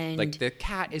 And like the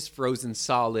cat is frozen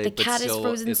solid, the but cat is still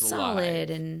frozen is solid alive.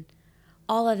 and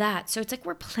all of that. So it's like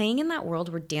we're playing in that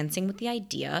world. We're dancing with the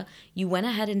idea. You went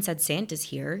ahead and said Santa's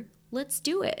here. Let's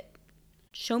do it.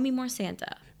 Show me more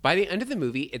Santa. By the end of the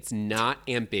movie, it's not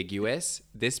ambiguous.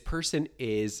 This person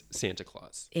is Santa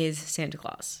Claus. Is Santa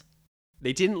Claus.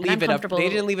 They didn't leave it up. They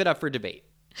didn't leave it up for debate.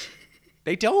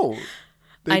 They don't.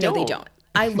 I know they don't.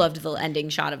 I loved the ending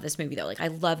shot of this movie though. Like I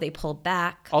love they pulled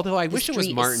back. Although I wish it was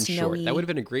street is Martin Short. snowy. That would have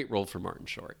been a great role for Martin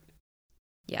Short.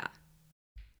 Yeah.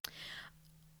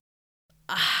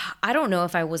 I don't know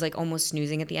if I was like almost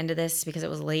snoozing at the end of this because it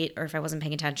was late, or if I wasn't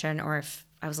paying attention, or if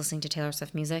I was listening to Taylor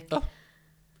Swift music. Oh.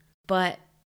 But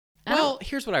well,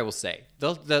 here's what I will say.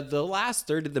 The last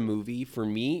third of the movie for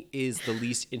me is the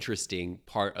least interesting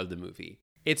part of the movie.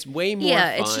 It's way more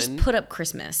fun. It's just put up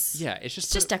Christmas. Yeah, it's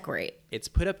just decorate. It's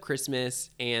put up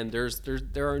Christmas, and there's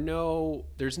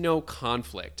no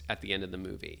conflict at the end of the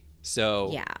movie. So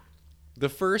yeah, the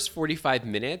first 45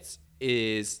 minutes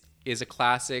is a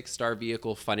classic Star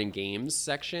Vehicle fun and games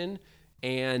section,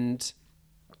 and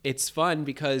it's fun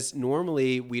because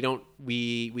normally we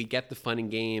get the fun and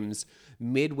games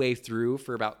midway through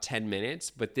for about 10 minutes,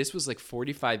 but this was like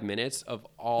 45 minutes of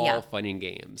all fun and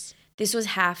games. This was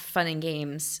half fun and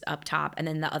games up top, and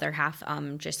then the other half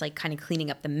just like kind of cleaning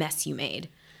up the mess you made.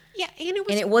 Yeah, and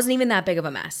it wasn't even that big of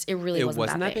a mess. It really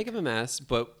wasn't that big of a mess,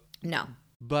 but no.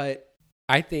 But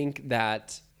I think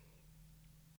that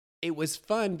it was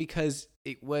fun because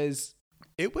it was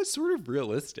sort of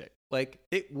realistic. Like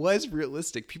it was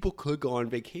realistic. People could go on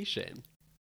vacation.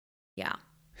 Yeah.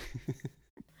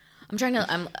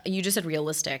 You just said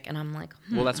realistic, and I'm like,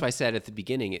 Well, that's why I said at the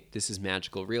beginning, this is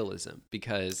magical realism,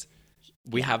 because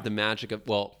we have the magic of,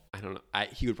 well, I don't know.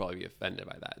 He would probably be offended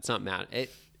by that. It's not mad.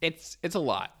 It's a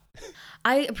lot.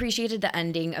 I appreciated the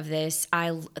ending of this.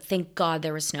 Thank God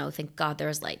there was snow. Thank God there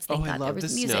was lights. Thank God there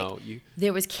was music. Snow.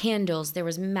 There was candles. There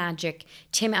was magic.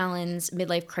 Tim Allen's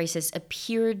midlife crisis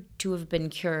appeared to have been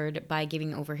cured by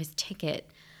giving over his ticket.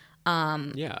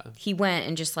 He went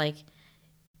and just like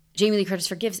Jamie Lee Curtis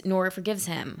forgives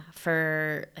him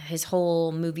for his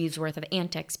whole movie's worth of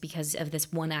antics because of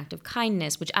this one act of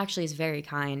kindness, which actually is very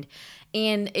kind.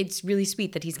 And it's really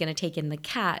sweet that he's going to take in the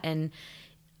cat. And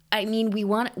I mean, we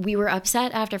were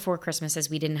upset after 4 Christmases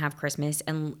we didn't have Christmas,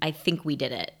 and I think we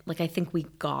did it. Like, I think we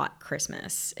got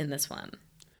Christmas in this one.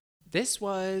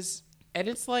 And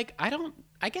it's like,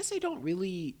 I guess I don't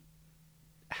really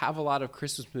have a lot of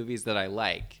Christmas movies that I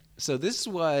like. So this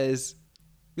was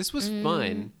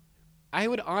fun. I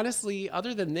would honestly,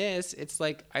 other than this, it's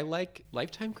like I like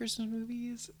Lifetime Christmas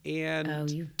movies, and oh,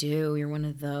 you do. You're one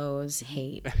of those.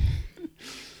 Hate.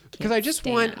 Because I just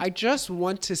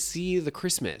want to see the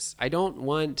Christmas. I don't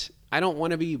want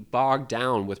to be bogged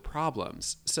down with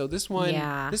problems. So this one,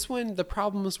 the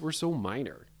problems were so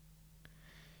minor.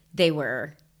 They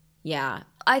were. Yeah.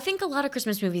 I think a lot of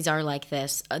Christmas movies are like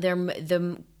this.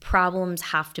 The problems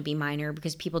have to be minor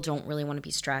because people don't really want to be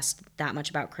stressed that much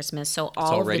about Christmas. So it's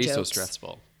already so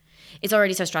stressful. It's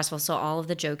already so stressful. So all of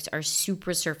the jokes are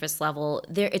super surface level.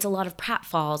 It's a lot of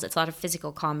pratfalls. It's a lot of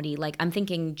physical comedy. Like I'm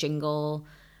thinking Jingle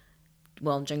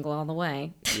All the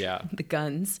Way. Yeah. The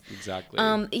guns. Exactly.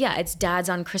 It's dads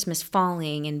on Christmas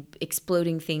falling and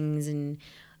exploding things, and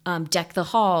Deck the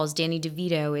Halls. Danny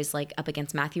DeVito is like up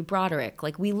against Matthew Broderick.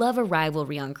 Like we love a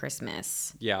rivalry on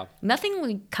Christmas. Yeah. Nothing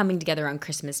like coming together on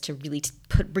Christmas to really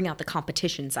bring out the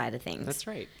competition side of things. That's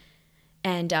right.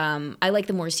 And I like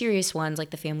the more serious ones like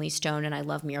The Family Stone, and I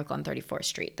love Miracle on 34th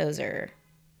Street.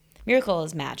 Miracle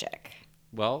is magic.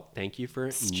 Well, thank you for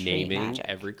naming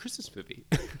every Christmas movie.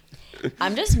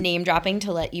 I'm just name dropping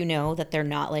to let you know that they're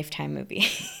not Lifetime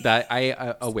movies. That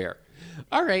I aware.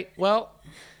 All right. Well,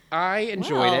 I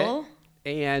enjoyed it,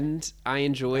 and I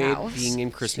enjoyed being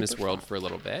in Christmas world for a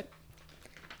little bit.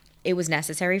 It was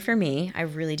necessary for me. I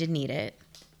really did need it.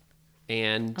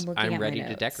 And I'm ready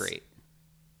to decorate.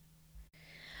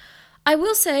 I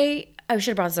will say, I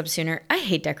should have brought this up sooner. I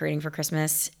hate decorating for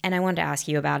Christmas, and I wanted to ask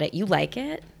you about it. You like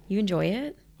it? You enjoy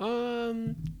it?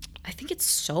 I think it's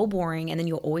so boring, and then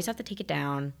you'll always have to take it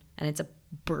down, and it's a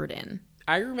burden.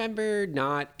 I remember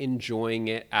not enjoying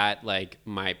it at like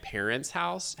my parents'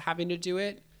 house, having to do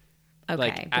it. Okay,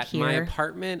 like at my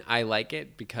apartment, I like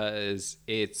it because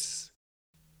it's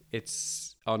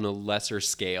on a lesser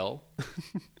scale.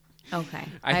 Okay,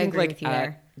 I think agree like with you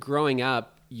there. Growing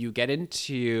up, you get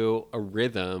into a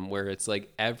rhythm where it's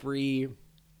like every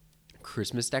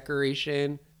Christmas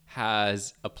decoration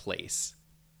has a place.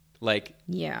 Like,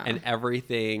 Yeah. and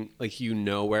everything, like, you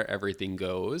know where everything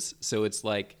goes. So it's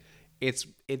like, it's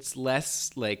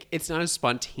less like, it's not as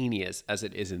spontaneous as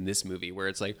it is in this movie where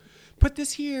it's like, put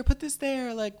this here, put this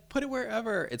there, like put it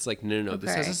wherever. It's like, no,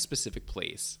 this has a specific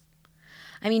place.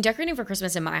 I mean, decorating for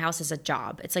Christmas in my house is a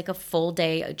job. It's like a full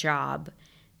day job.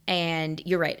 And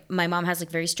you're right. My mom has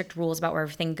like very strict rules about where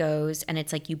everything goes. And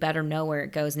it's like, you better know where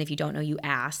it goes. And if you don't know, you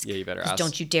ask. Yeah, you better ask.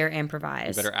 Don't you dare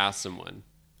improvise. You better ask someone.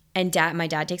 And my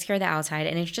dad takes care of the outside,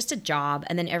 and it's just a job.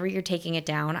 And then every year taking it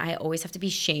down, I always have to be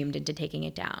shamed into taking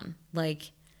it down.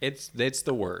 Like, it's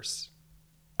the worst.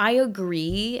 I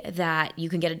agree that you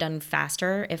can get it done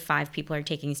faster if 5 people are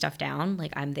taking stuff down.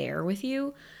 Like, I'm there with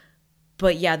you.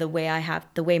 But yeah, the way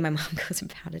my mom goes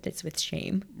about it is with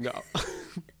shame. No.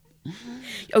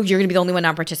 Oh, you're gonna be the only one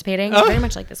not participating? Very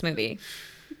much like this movie.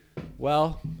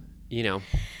 Well, you know.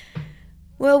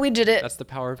 Well, we did it. That's the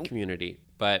power of community.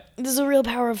 But there's a real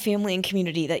power of family and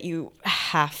community that you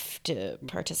have to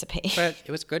participate. But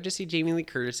it was good to see Jamie Lee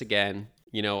Curtis again.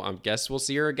 You know, I guess we'll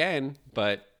see her again,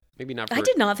 but maybe not. I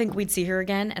did not think we'd see her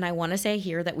again, and I want to say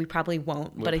here that we probably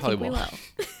won't, but I think we will.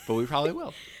 But we probably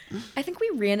will. I think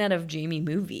we ran out of Jamie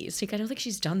movies. Like, I don't think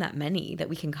she's done that many that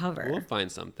we can cover. We'll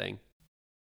find something.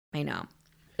 I know.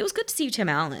 It was good to see Tim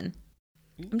Allen.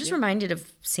 I'm just reminded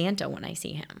of Santa when I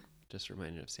see him. Just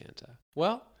reminded of Santa.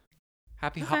 Well,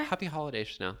 happy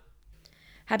holidays now.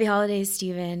 Happy holidays,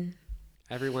 Steven.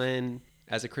 Everyone,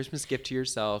 as a Christmas gift to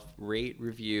yourself, rate,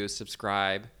 review,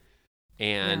 subscribe,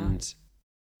 and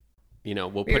you know,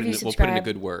 we'll put in a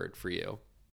good word for you.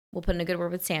 We'll put in a good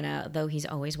word with Santa, though he's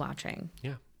always watching.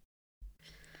 Yeah.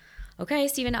 Okay,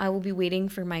 Steven, I will be waiting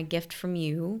for my gift from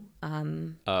you.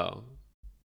 Oh.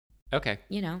 Okay.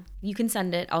 You know, you can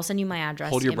send it. I'll send you my address.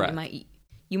 Hold your breath.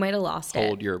 You might have lost it.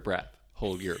 Hold your breath.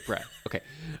 Okay.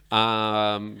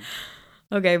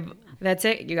 Okay, that's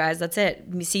it, you guys. That's it.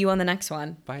 See you on the next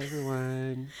one. Bye,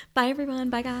 everyone. Bye, everyone.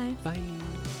 Bye, guys. Bye.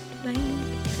 Bye.